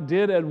is not,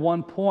 did at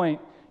one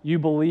point you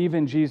believe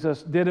in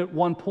Jesus? Did at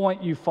one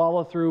point you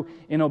follow through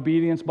in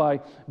obedience by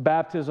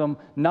baptism?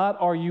 Not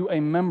are you a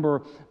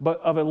member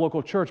of a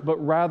local church, but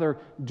rather,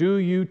 do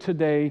you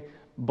today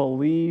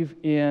believe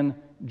in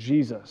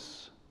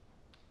Jesus?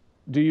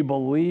 Do you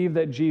believe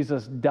that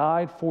Jesus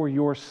died for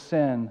your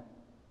sin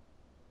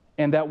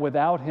and that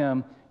without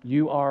him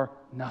you are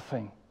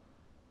nothing?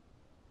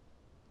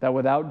 That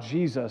without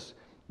Jesus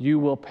you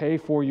will pay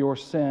for your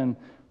sin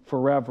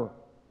forever.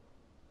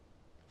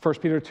 1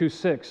 Peter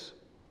 2:6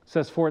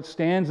 says, for it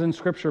stands in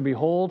Scripture,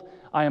 behold,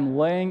 I am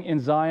laying in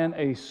Zion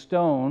a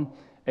stone,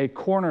 a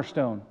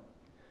cornerstone,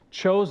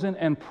 chosen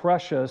and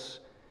precious,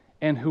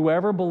 and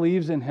whoever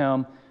believes in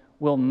him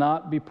will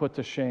not be put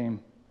to shame.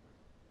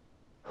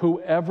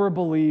 Whoever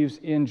believes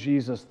in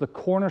Jesus, the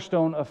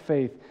cornerstone of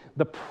faith,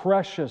 the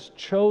precious,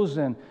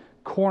 chosen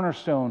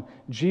cornerstone,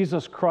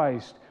 Jesus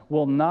Christ,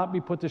 will not be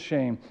put to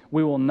shame.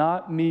 We will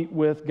not meet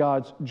with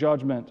God's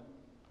judgment.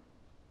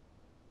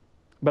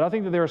 But I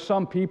think that there are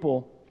some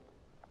people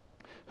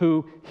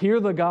who hear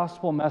the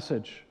gospel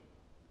message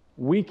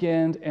week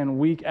in and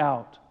week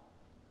out.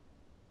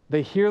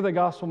 They hear the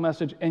gospel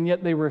message, and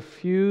yet they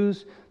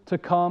refuse to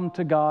come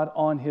to God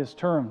on his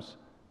terms.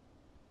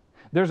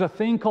 There's a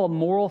thing called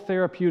moral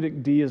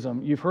therapeutic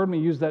deism. You've heard me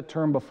use that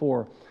term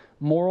before.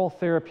 Moral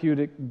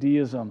therapeutic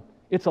deism.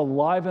 It's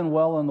alive and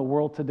well in the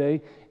world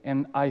today,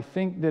 and I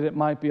think that it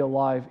might be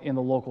alive in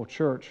the local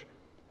church.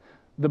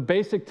 The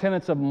basic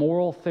tenets of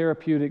moral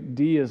therapeutic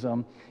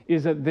deism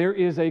is that there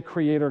is a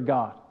creator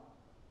God.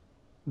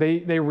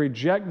 They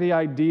reject the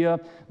idea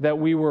that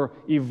we were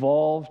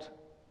evolved,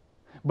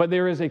 but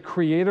there is a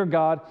creator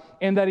God,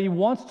 and that he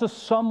wants to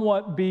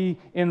somewhat be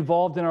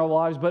involved in our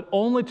lives, but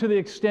only to the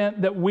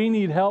extent that we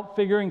need help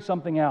figuring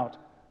something out.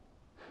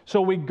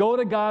 So we go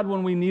to God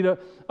when we need a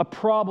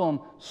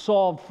problem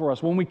solved for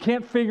us. When we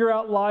can't figure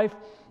out life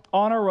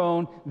on our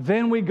own,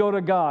 then we go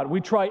to God. We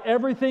try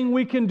everything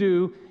we can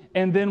do,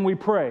 and then we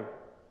pray.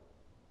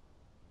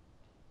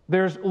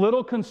 There's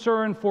little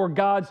concern for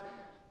God's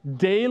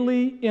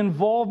daily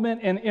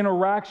involvement and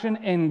interaction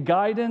and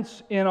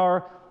guidance in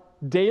our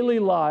daily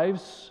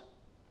lives,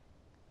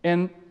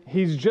 and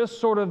he's just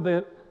sort of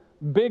the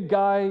big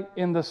guy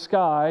in the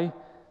sky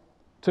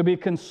to be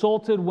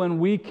consulted when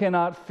we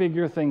cannot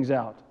figure things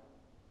out.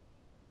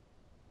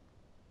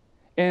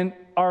 And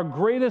our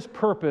greatest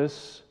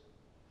purpose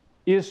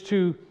is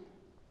to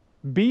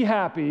be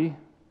happy,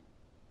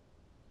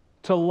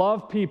 to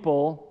love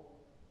people,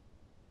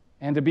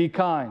 and to be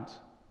kind,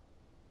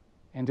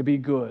 and to be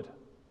good.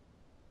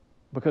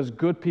 Because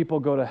good people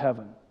go to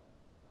heaven.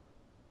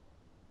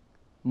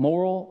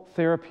 Moral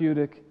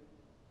therapeutic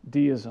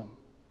deism.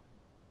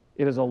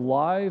 It is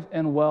alive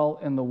and well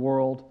in the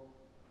world,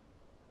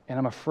 and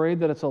I'm afraid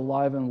that it's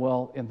alive and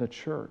well in the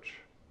church.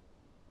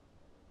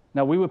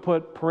 Now, we would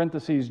put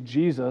parentheses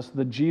Jesus,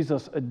 the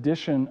Jesus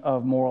edition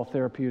of moral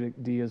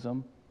therapeutic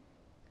deism,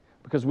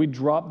 because we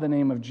drop the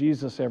name of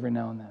Jesus every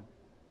now and then.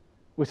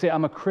 We say,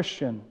 I'm a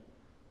Christian,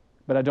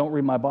 but I don't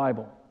read my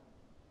Bible.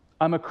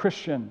 I'm a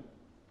Christian,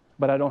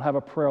 but I don't have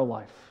a prayer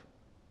life.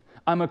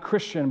 I'm a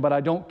Christian, but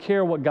I don't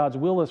care what God's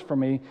will is for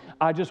me.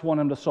 I just want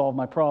him to solve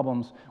my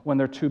problems when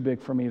they're too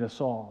big for me to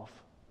solve.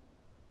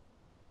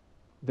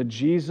 The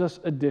Jesus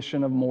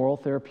edition of moral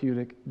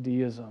therapeutic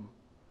deism.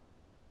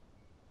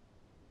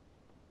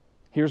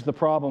 Here's the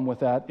problem with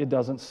that. It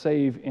doesn't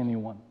save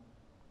anyone.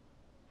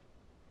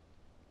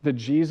 The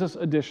Jesus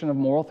edition of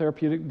moral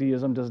therapeutic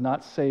deism does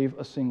not save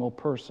a single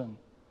person.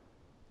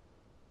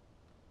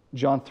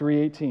 John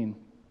 3:18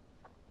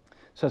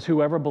 says,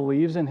 whoever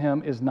believes in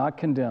him is not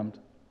condemned.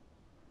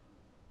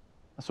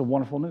 That's a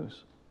wonderful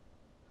news.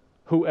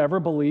 Whoever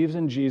believes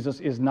in Jesus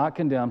is not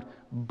condemned,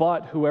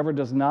 but whoever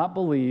does not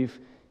believe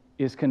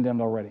is condemned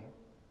already,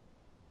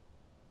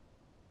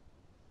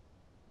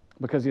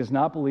 because he has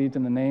not believed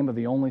in the name of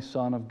the only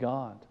Son of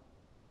God.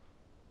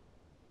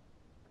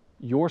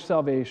 Your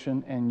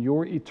salvation and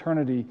your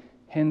eternity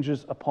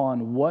hinges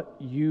upon what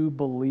you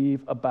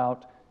believe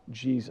about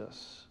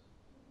Jesus.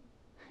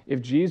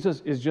 If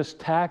Jesus is just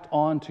tacked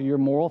on to your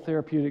moral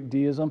therapeutic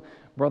deism,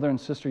 brother and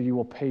sister, you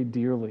will pay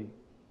dearly.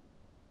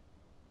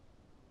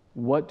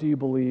 What do you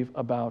believe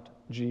about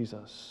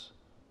Jesus?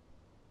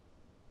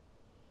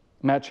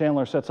 Matt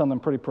Chandler said something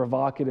pretty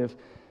provocative.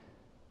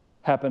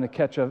 Happened to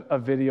catch a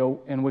video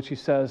in which he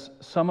says,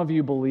 some of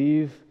you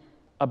believe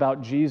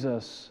about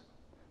Jesus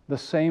the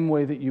same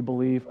way that you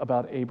believe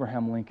about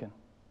Abraham Lincoln,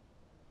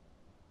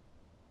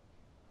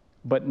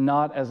 but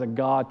not as a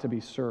God to be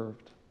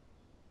served.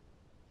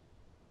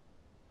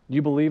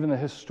 You believe in the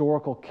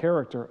historical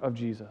character of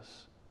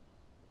Jesus.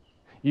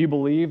 You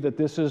believe that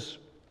this is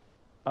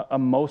a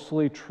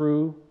mostly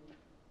true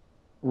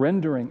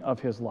rendering of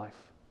his life.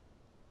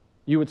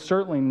 You would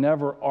certainly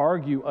never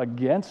argue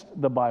against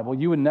the Bible.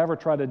 You would never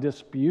try to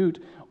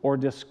dispute or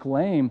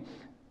disclaim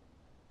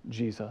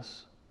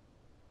Jesus.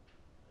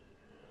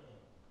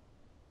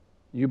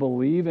 You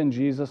believe in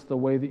Jesus the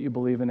way that you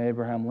believe in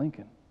Abraham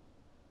Lincoln.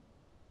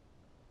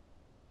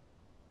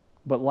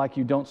 But like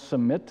you don't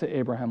submit to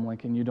Abraham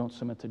Lincoln, you don't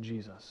submit to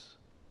Jesus.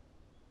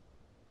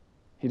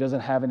 He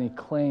doesn't have any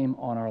claim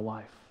on our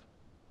life.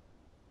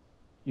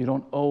 You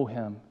don't owe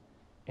him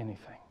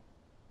anything.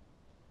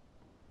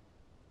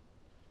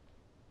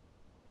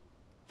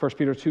 1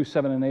 Peter 2,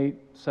 7 and 8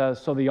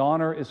 says, so the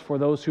honor is for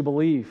those who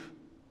believe.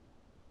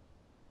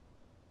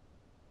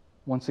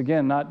 Once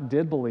again, not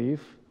did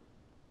believe.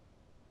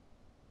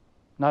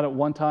 Not at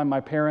one time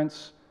my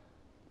parents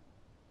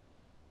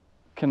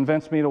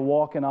convinced me to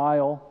walk an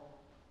aisle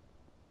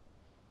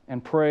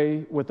and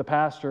pray with the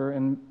pastor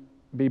and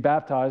be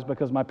baptized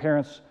because my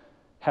parents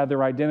had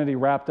their identity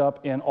wrapped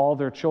up in all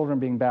their children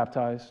being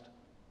baptized.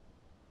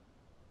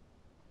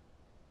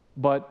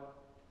 But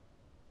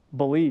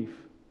believe.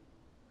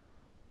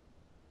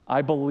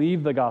 I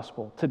believe the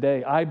gospel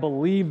today. I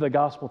believe the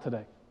gospel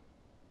today.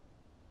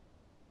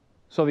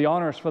 So the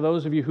honor is for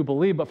those of you who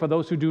believe, but for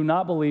those who do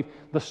not believe,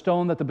 the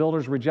stone that the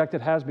builders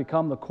rejected has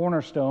become the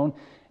cornerstone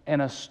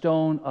and a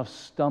stone of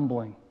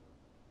stumbling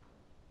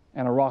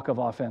and a rock of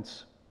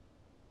offense.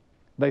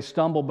 They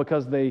stumble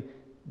because they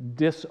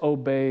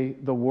disobey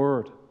the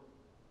word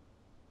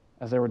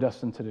as they were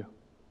destined to do.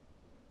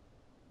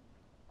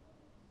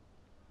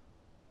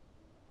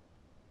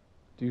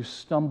 Do you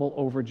stumble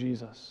over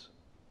Jesus?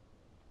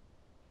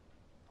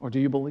 Or do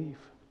you believe?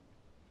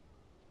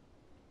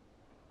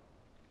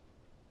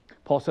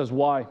 Paul says,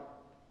 why?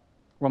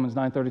 Romans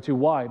 9:32.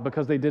 Why?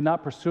 Because they did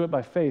not pursue it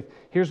by faith.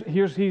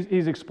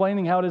 He's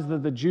explaining how it is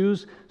that the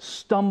Jews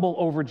stumble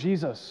over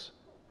Jesus.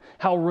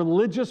 How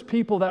religious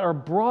people that are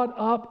brought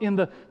up in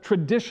the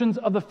traditions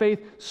of the faith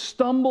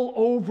stumble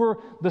over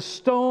the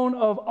stone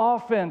of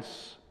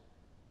offense.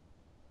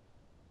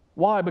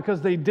 Why?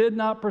 Because they did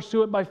not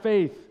pursue it by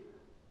faith,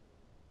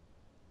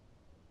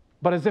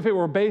 but as if it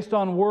were based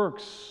on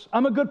works.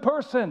 I'm a good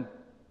person.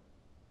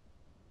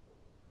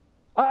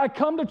 I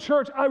come to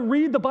church, I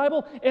read the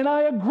Bible, and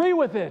I agree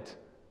with it.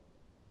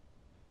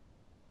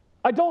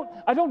 I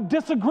don't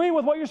disagree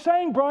with what you're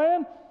saying,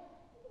 Brian.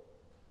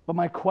 But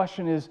my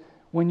question is,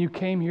 when you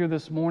came here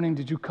this morning,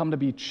 did you come to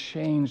be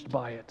changed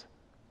by it?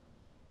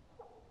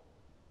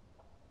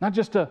 Not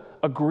just to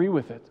agree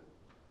with it.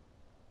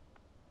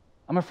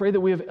 I'm afraid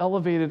that we have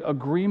elevated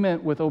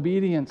agreement with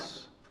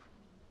obedience.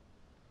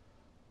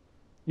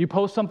 You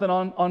post something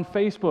on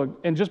Facebook,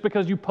 and just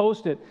because you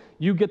post it,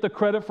 you get the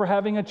credit for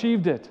having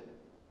achieved it.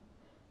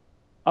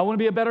 I want to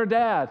be a better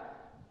dad.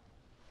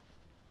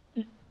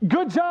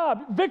 Good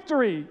job,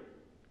 victory.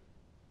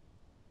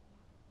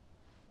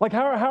 Like,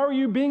 how are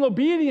you being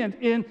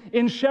obedient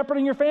in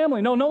shepherding your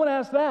family? No one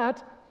asked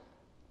that.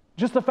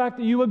 Just the fact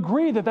that you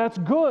agree that that's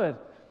good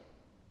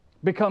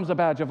becomes a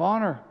badge of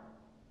honor.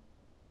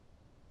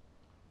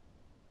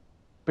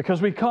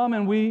 Because we come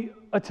and we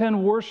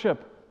attend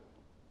worship.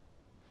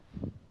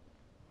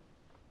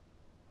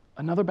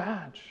 Another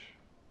badge.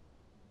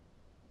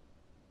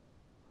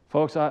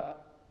 Folks, I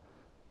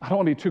don't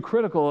want to be too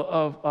critical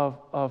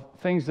of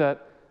things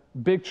that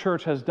big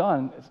church has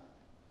done.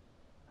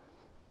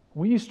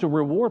 We used to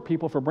reward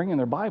people for bringing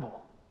their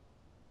Bible.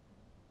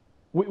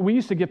 We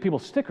used to give people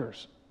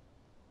stickers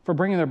for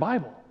bringing their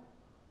Bible.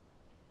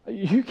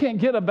 You can't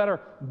get a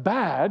better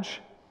badge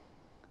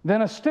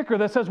than a sticker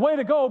that says, way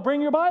to go,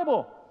 bring your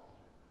Bible.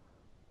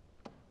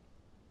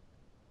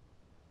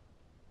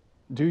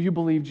 Do you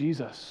believe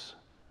Jesus?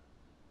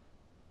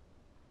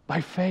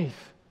 By faith?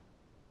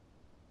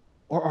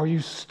 Or are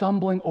you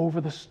stumbling over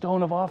the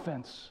stone of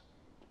offense?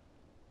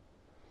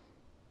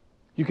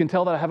 You can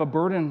tell that I have a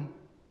burden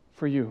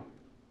for you.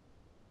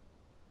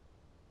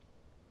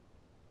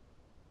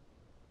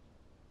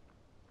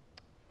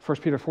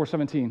 First Peter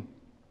 4:17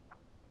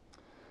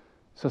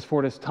 says,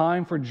 for it is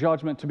time for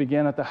judgment to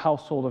begin at the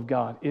household of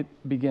God. It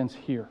begins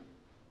here.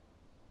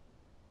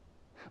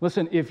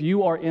 Listen, if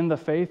you are in the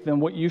faith, then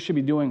what you should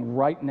be doing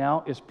right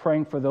now is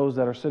praying for those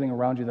that are sitting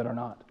around you that are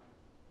not.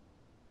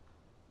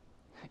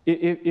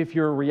 If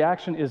your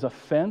reaction is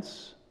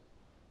offense,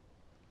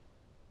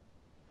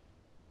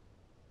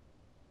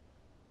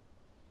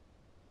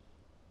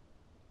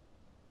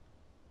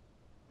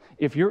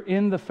 if you're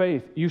in the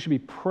faith, you should be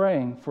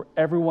praying for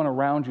everyone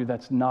around you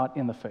that's not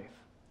in the faith.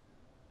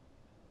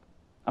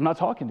 I'm not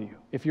talking to you.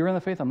 If you're in the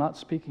faith, I'm not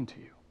speaking to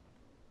you.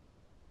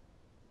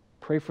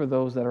 pray for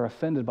those that are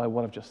offended by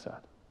what I've just said.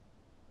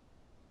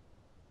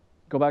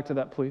 Go back to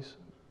that, please.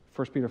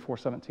 1 Peter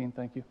 4:17,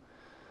 thank you.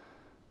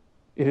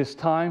 It is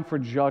time for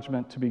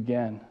judgment to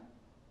begin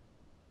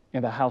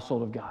in the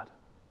household of God.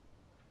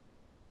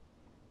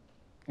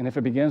 And if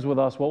it begins with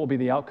us, what will be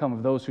the outcome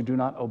of those who do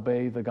not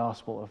obey the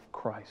gospel of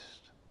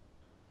Christ?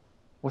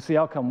 What's the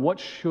outcome? What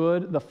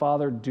should the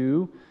Father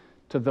do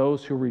to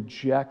those who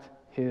reject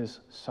his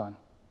Son?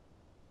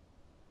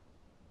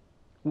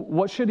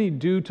 What should he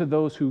do to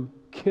those who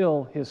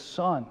kill his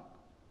Son?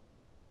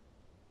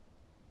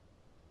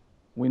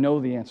 We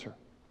know the answer.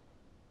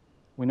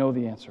 We know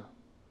the answer.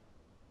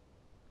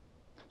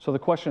 So the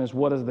question is,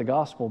 what is the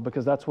gospel?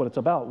 Because that's what it's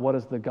about. What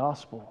is the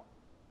gospel?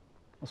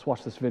 Let's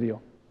watch this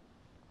video.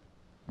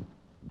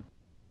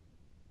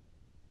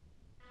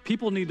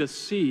 People need to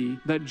see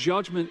that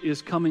judgment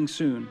is coming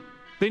soon.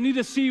 They need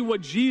to see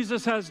what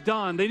Jesus has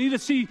done. They need to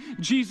see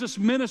Jesus'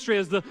 ministry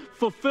as the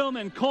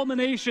fulfillment and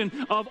culmination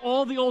of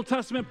all the Old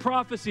Testament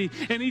prophecy.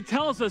 And he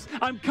tells us,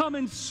 I'm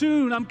coming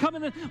soon. I'm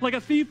coming like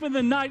a thief in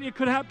the night. It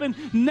could happen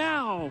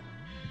now.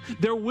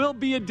 There will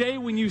be a day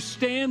when you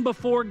stand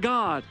before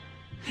God,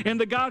 and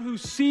the God who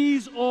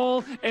sees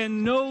all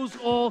and knows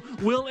all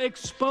will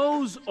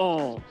expose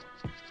all.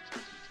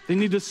 They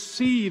need to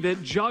see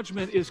that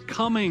judgment is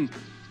coming,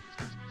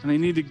 and they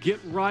need to get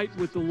right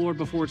with the Lord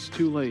before it's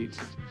too late.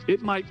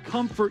 It might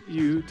comfort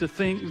you to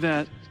think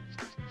that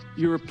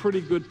you're a pretty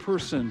good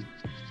person,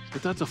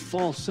 but that's a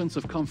false sense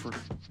of comfort.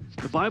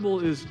 The Bible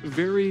is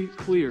very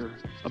clear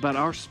about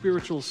our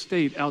spiritual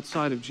state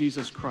outside of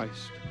Jesus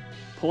Christ.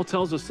 Paul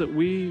tells us that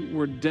we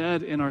were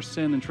dead in our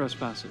sin and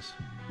trespasses.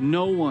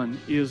 No one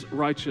is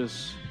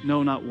righteous,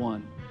 no, not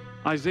one.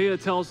 Isaiah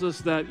tells us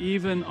that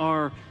even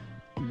our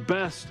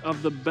best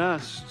of the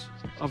best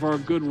of our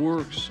good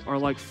works are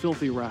like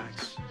filthy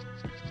rags.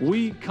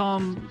 We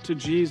come to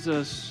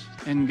Jesus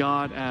and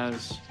God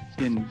as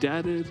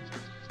indebted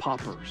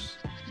paupers,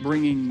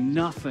 bringing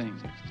nothing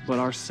but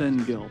our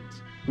sin guilt.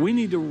 We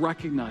need to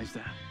recognize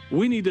that.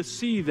 We need to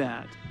see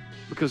that,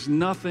 because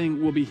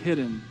nothing will be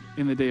hidden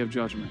in the day of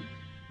judgment.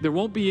 There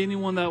won't be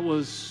anyone that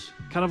was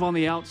kind of on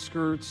the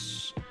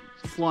outskirts,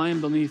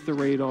 flying beneath the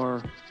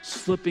radar,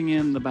 slipping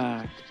in the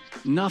back.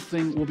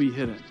 Nothing will be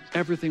hidden.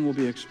 Everything will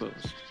be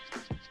exposed.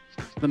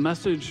 The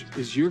message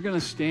is you're going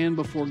to stand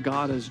before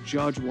God as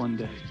judge one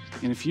day.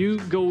 And if you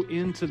go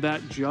into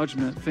that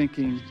judgment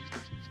thinking,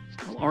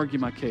 I'll argue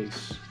my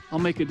case, I'll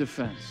make a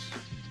defense.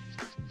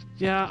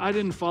 Yeah, I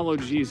didn't follow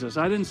Jesus.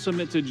 I didn't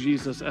submit to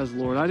Jesus as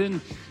Lord. I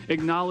didn't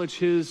acknowledge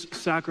his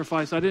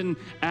sacrifice. I didn't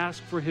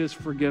ask for his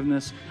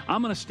forgiveness.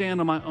 I'm going to stand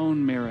on my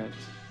own merit.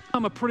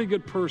 I'm a pretty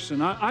good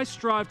person. I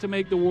strive to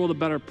make the world a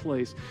better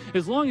place.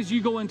 As long as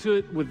you go into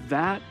it with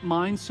that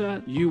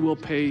mindset, you will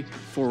pay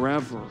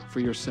forever for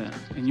your sin,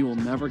 and you will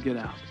never get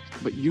out.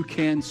 But you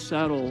can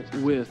settle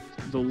with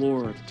the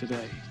Lord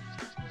today.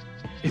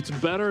 It's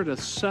better to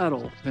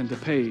settle than to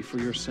pay for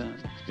your sin.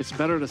 It's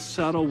better to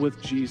settle with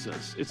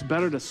Jesus. It's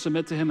better to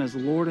submit to him as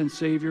Lord and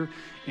Savior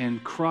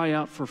and cry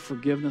out for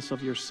forgiveness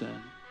of your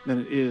sin than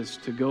it is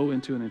to go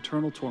into an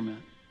eternal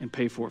torment and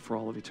pay for it for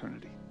all of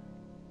eternity.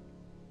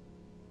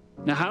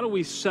 Now, how do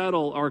we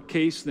settle our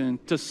case then?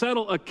 To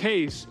settle a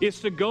case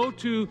is to go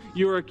to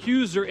your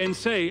accuser and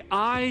say,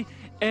 I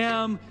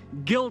am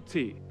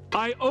guilty.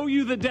 I owe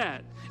you the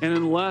debt. And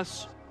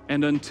unless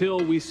and until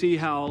we see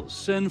how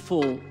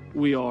sinful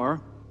we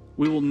are,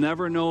 we will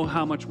never know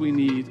how much we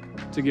need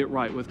to get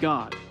right with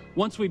God.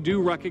 Once we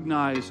do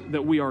recognize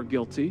that we are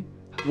guilty,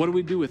 what do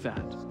we do with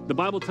that? The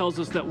Bible tells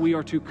us that we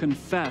are to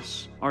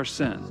confess our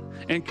sin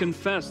and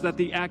confess that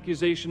the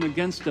accusation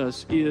against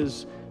us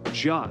is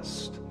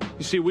just.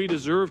 You see, we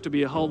deserve to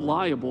be held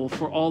liable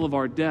for all of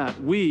our debt.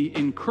 We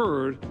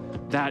incurred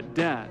that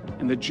debt,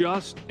 and the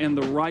just and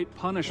the right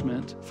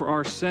punishment for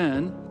our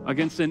sin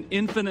against an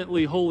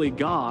infinitely holy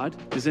God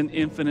is an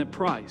infinite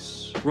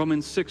price.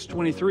 Romans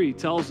 6:23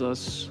 tells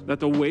us that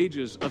the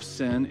wages of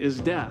sin is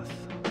death.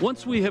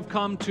 Once we have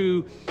come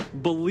to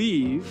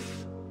believe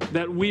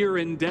that we are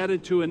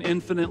indebted to an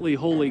infinitely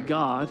holy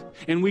God,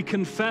 and we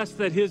confess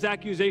that his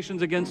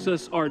accusations against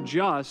us are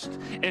just,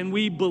 and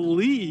we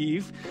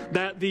believe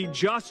that the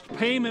just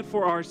payment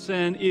for our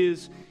sin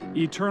is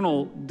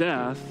eternal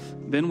death,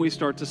 then we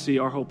start to see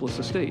our hopeless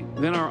estate.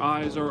 Then our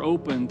eyes are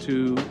open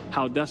to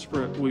how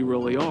desperate we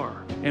really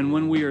are. And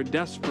when we are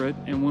desperate,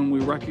 and when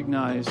we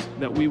recognize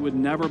that we would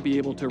never be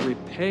able to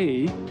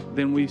repay,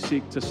 then we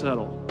seek to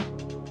settle.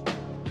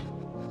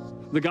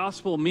 The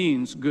gospel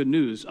means good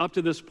news. Up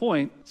to this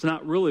point, it's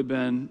not really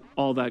been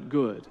all that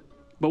good.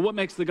 But what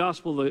makes the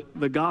gospel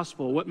the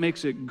gospel, what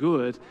makes it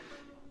good,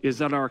 is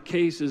that our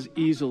case is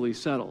easily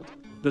settled.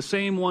 The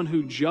same one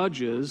who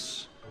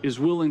judges is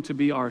willing to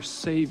be our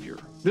Savior.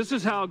 This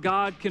is how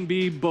God can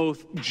be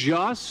both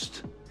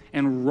just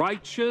and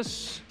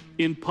righteous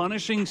in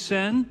punishing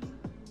sin,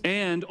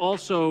 and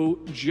also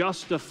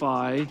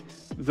justify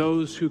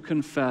those who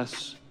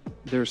confess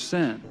their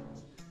sin.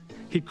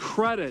 He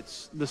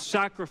credits the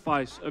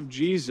sacrifice of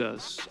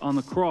Jesus on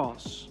the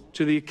cross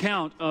to the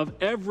account of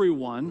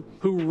everyone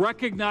who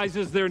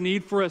recognizes their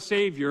need for a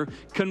Savior,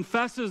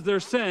 confesses their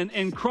sin,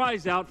 and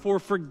cries out for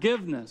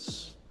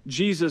forgiveness.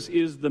 Jesus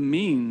is the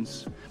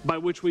means by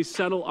which we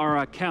settle our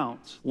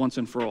account once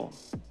and for all.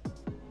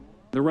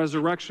 The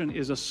resurrection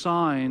is a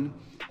sign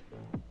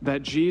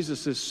that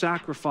Jesus'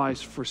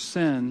 sacrifice for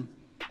sin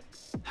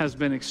has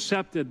been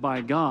accepted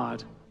by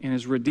God and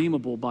is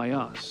redeemable by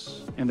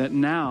us, and that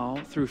now,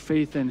 through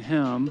faith in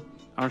Him,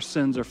 our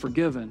sins are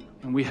forgiven,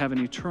 and we have an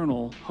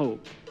eternal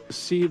hope. To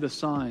see the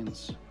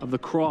signs of the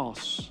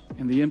cross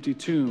and the empty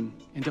tomb,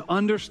 and to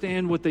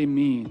understand what they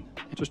mean,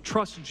 and just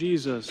trust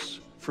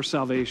Jesus for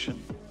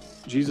salvation.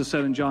 Jesus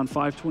said in John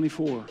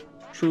 5:24,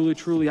 "Truly,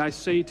 truly, I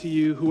say to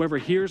you, whoever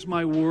hears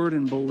my word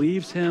and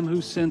believes Him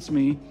who sent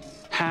me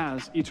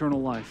has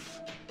eternal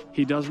life.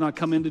 He does not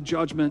come into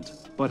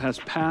judgment, but has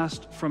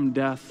passed from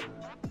death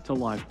to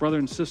life." Brother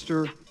and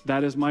sister,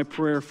 that is my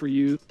prayer for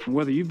you.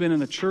 Whether you've been in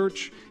the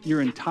church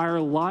your entire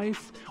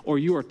life or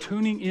you are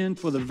tuning in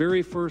for the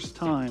very first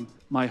time,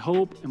 my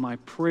hope and my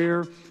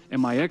prayer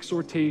and my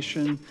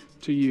exhortation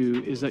to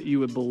you is that you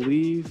would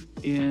believe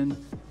in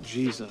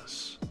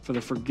Jesus for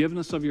the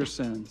forgiveness of your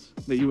sins,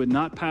 that you would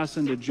not pass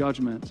into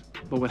judgment,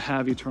 but would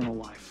have eternal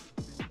life.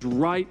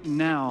 Right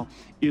now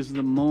is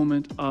the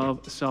moment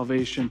of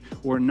salvation.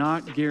 We're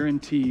not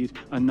guaranteed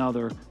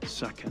another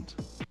second.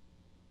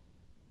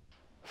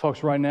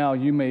 Folks, right now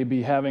you may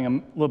be having a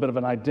little bit of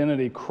an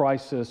identity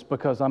crisis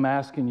because I'm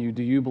asking you,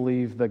 do you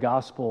believe the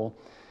gospel?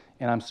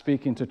 And I'm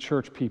speaking to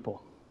church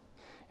people.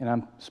 And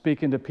I'm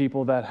speaking to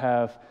people that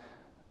have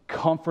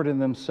comforted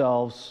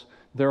themselves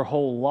their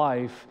whole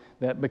life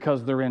that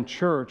because they're in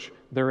church,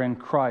 they're in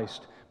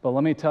Christ. But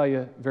let me tell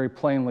you very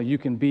plainly, you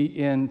can be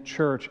in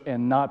church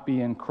and not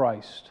be in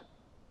Christ.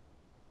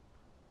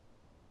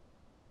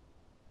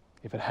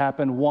 If it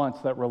happened once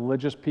that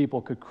religious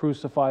people could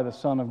crucify the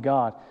Son of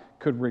God,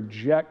 could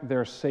reject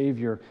their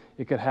Savior,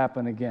 it could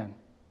happen again.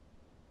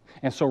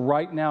 And so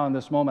right now in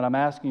this moment, I'm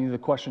asking you the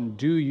question,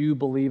 do you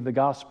believe the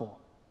gospel?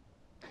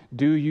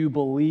 Do you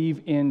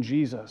believe in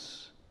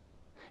Jesus?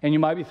 And you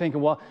might be thinking,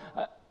 well,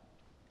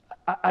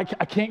 I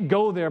can't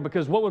go there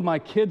because what would my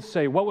kids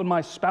say? What would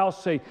my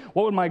spouse say?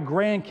 What would my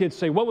grandkids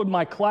say? What would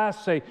my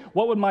class say?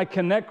 What would my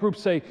connect group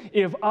say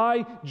if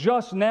I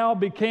just now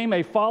became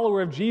a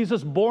follower of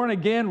Jesus, born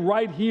again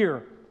right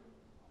here?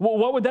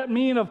 What would that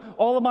mean of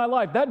all of my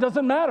life? That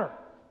doesn't matter.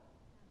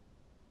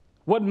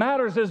 What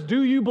matters is,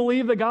 do you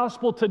believe the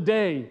gospel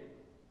today?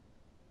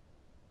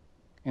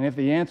 And if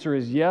the answer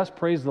is yes,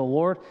 praise the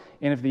Lord.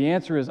 And if the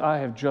answer is, I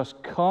have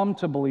just come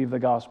to believe the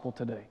gospel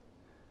today,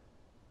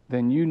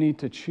 then you need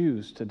to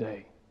choose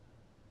today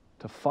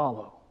to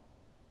follow.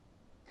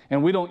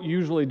 And we don't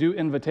usually do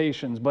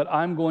invitations, but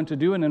I'm going to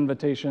do an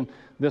invitation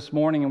this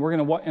morning, and we're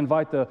going to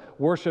invite the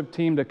worship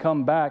team to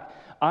come back.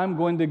 I'm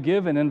going to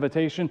give an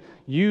invitation.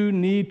 You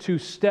need to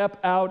step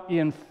out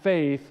in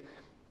faith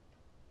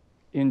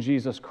in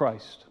Jesus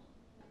Christ.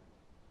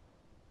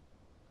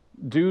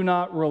 Do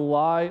not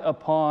rely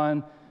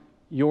upon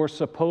your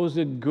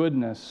supposed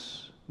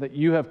goodness, that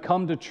you have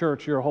come to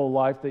church your whole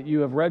life, that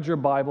you have read your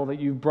Bible, that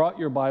you've brought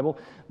your Bible,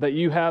 that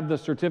you have the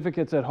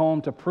certificates at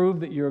home to prove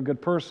that you're a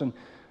good person.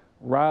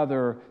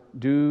 Rather,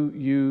 do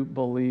you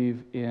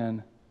believe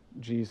in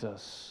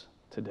Jesus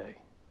today?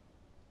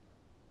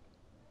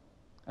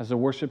 As the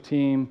worship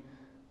team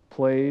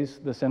plays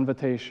this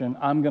invitation,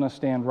 I'm going to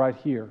stand right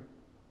here.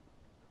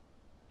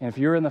 And if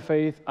you're in the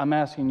faith, I'm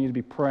asking you to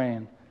be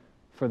praying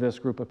for this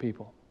group of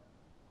people.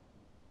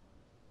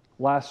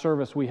 Last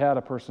service, we had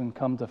a person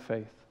come to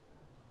faith.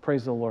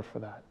 Praise the Lord for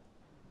that.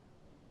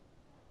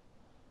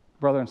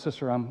 Brother and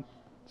sister, I'm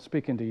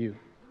speaking to you.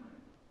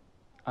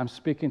 I'm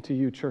speaking to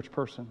you, church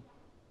person.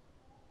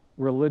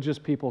 Religious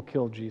people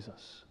killed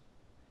Jesus.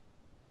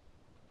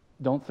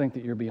 Don't think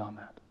that you're beyond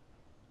that.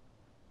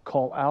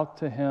 Call out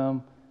to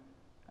Him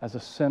as a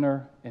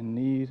sinner in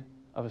need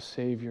of a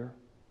Savior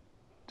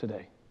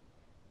today.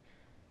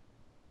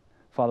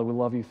 Father, we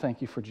love you.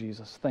 Thank you for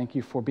Jesus. Thank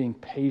you for being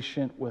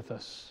patient with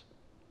us,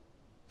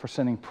 for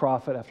sending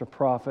prophet after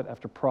prophet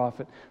after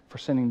prophet, for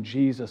sending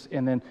Jesus,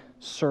 and then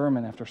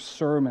sermon after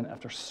sermon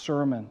after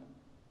sermon.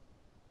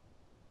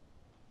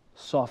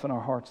 Soften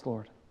our hearts,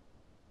 Lord.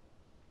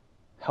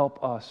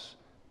 Help us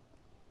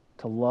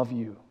to love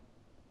you.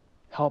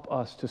 Help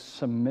us to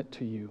submit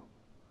to you.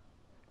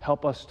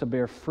 Help us to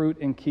bear fruit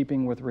in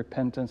keeping with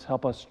repentance.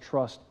 Help us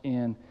trust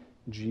in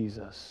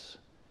Jesus.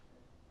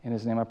 In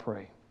His name I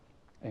pray.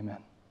 Amen.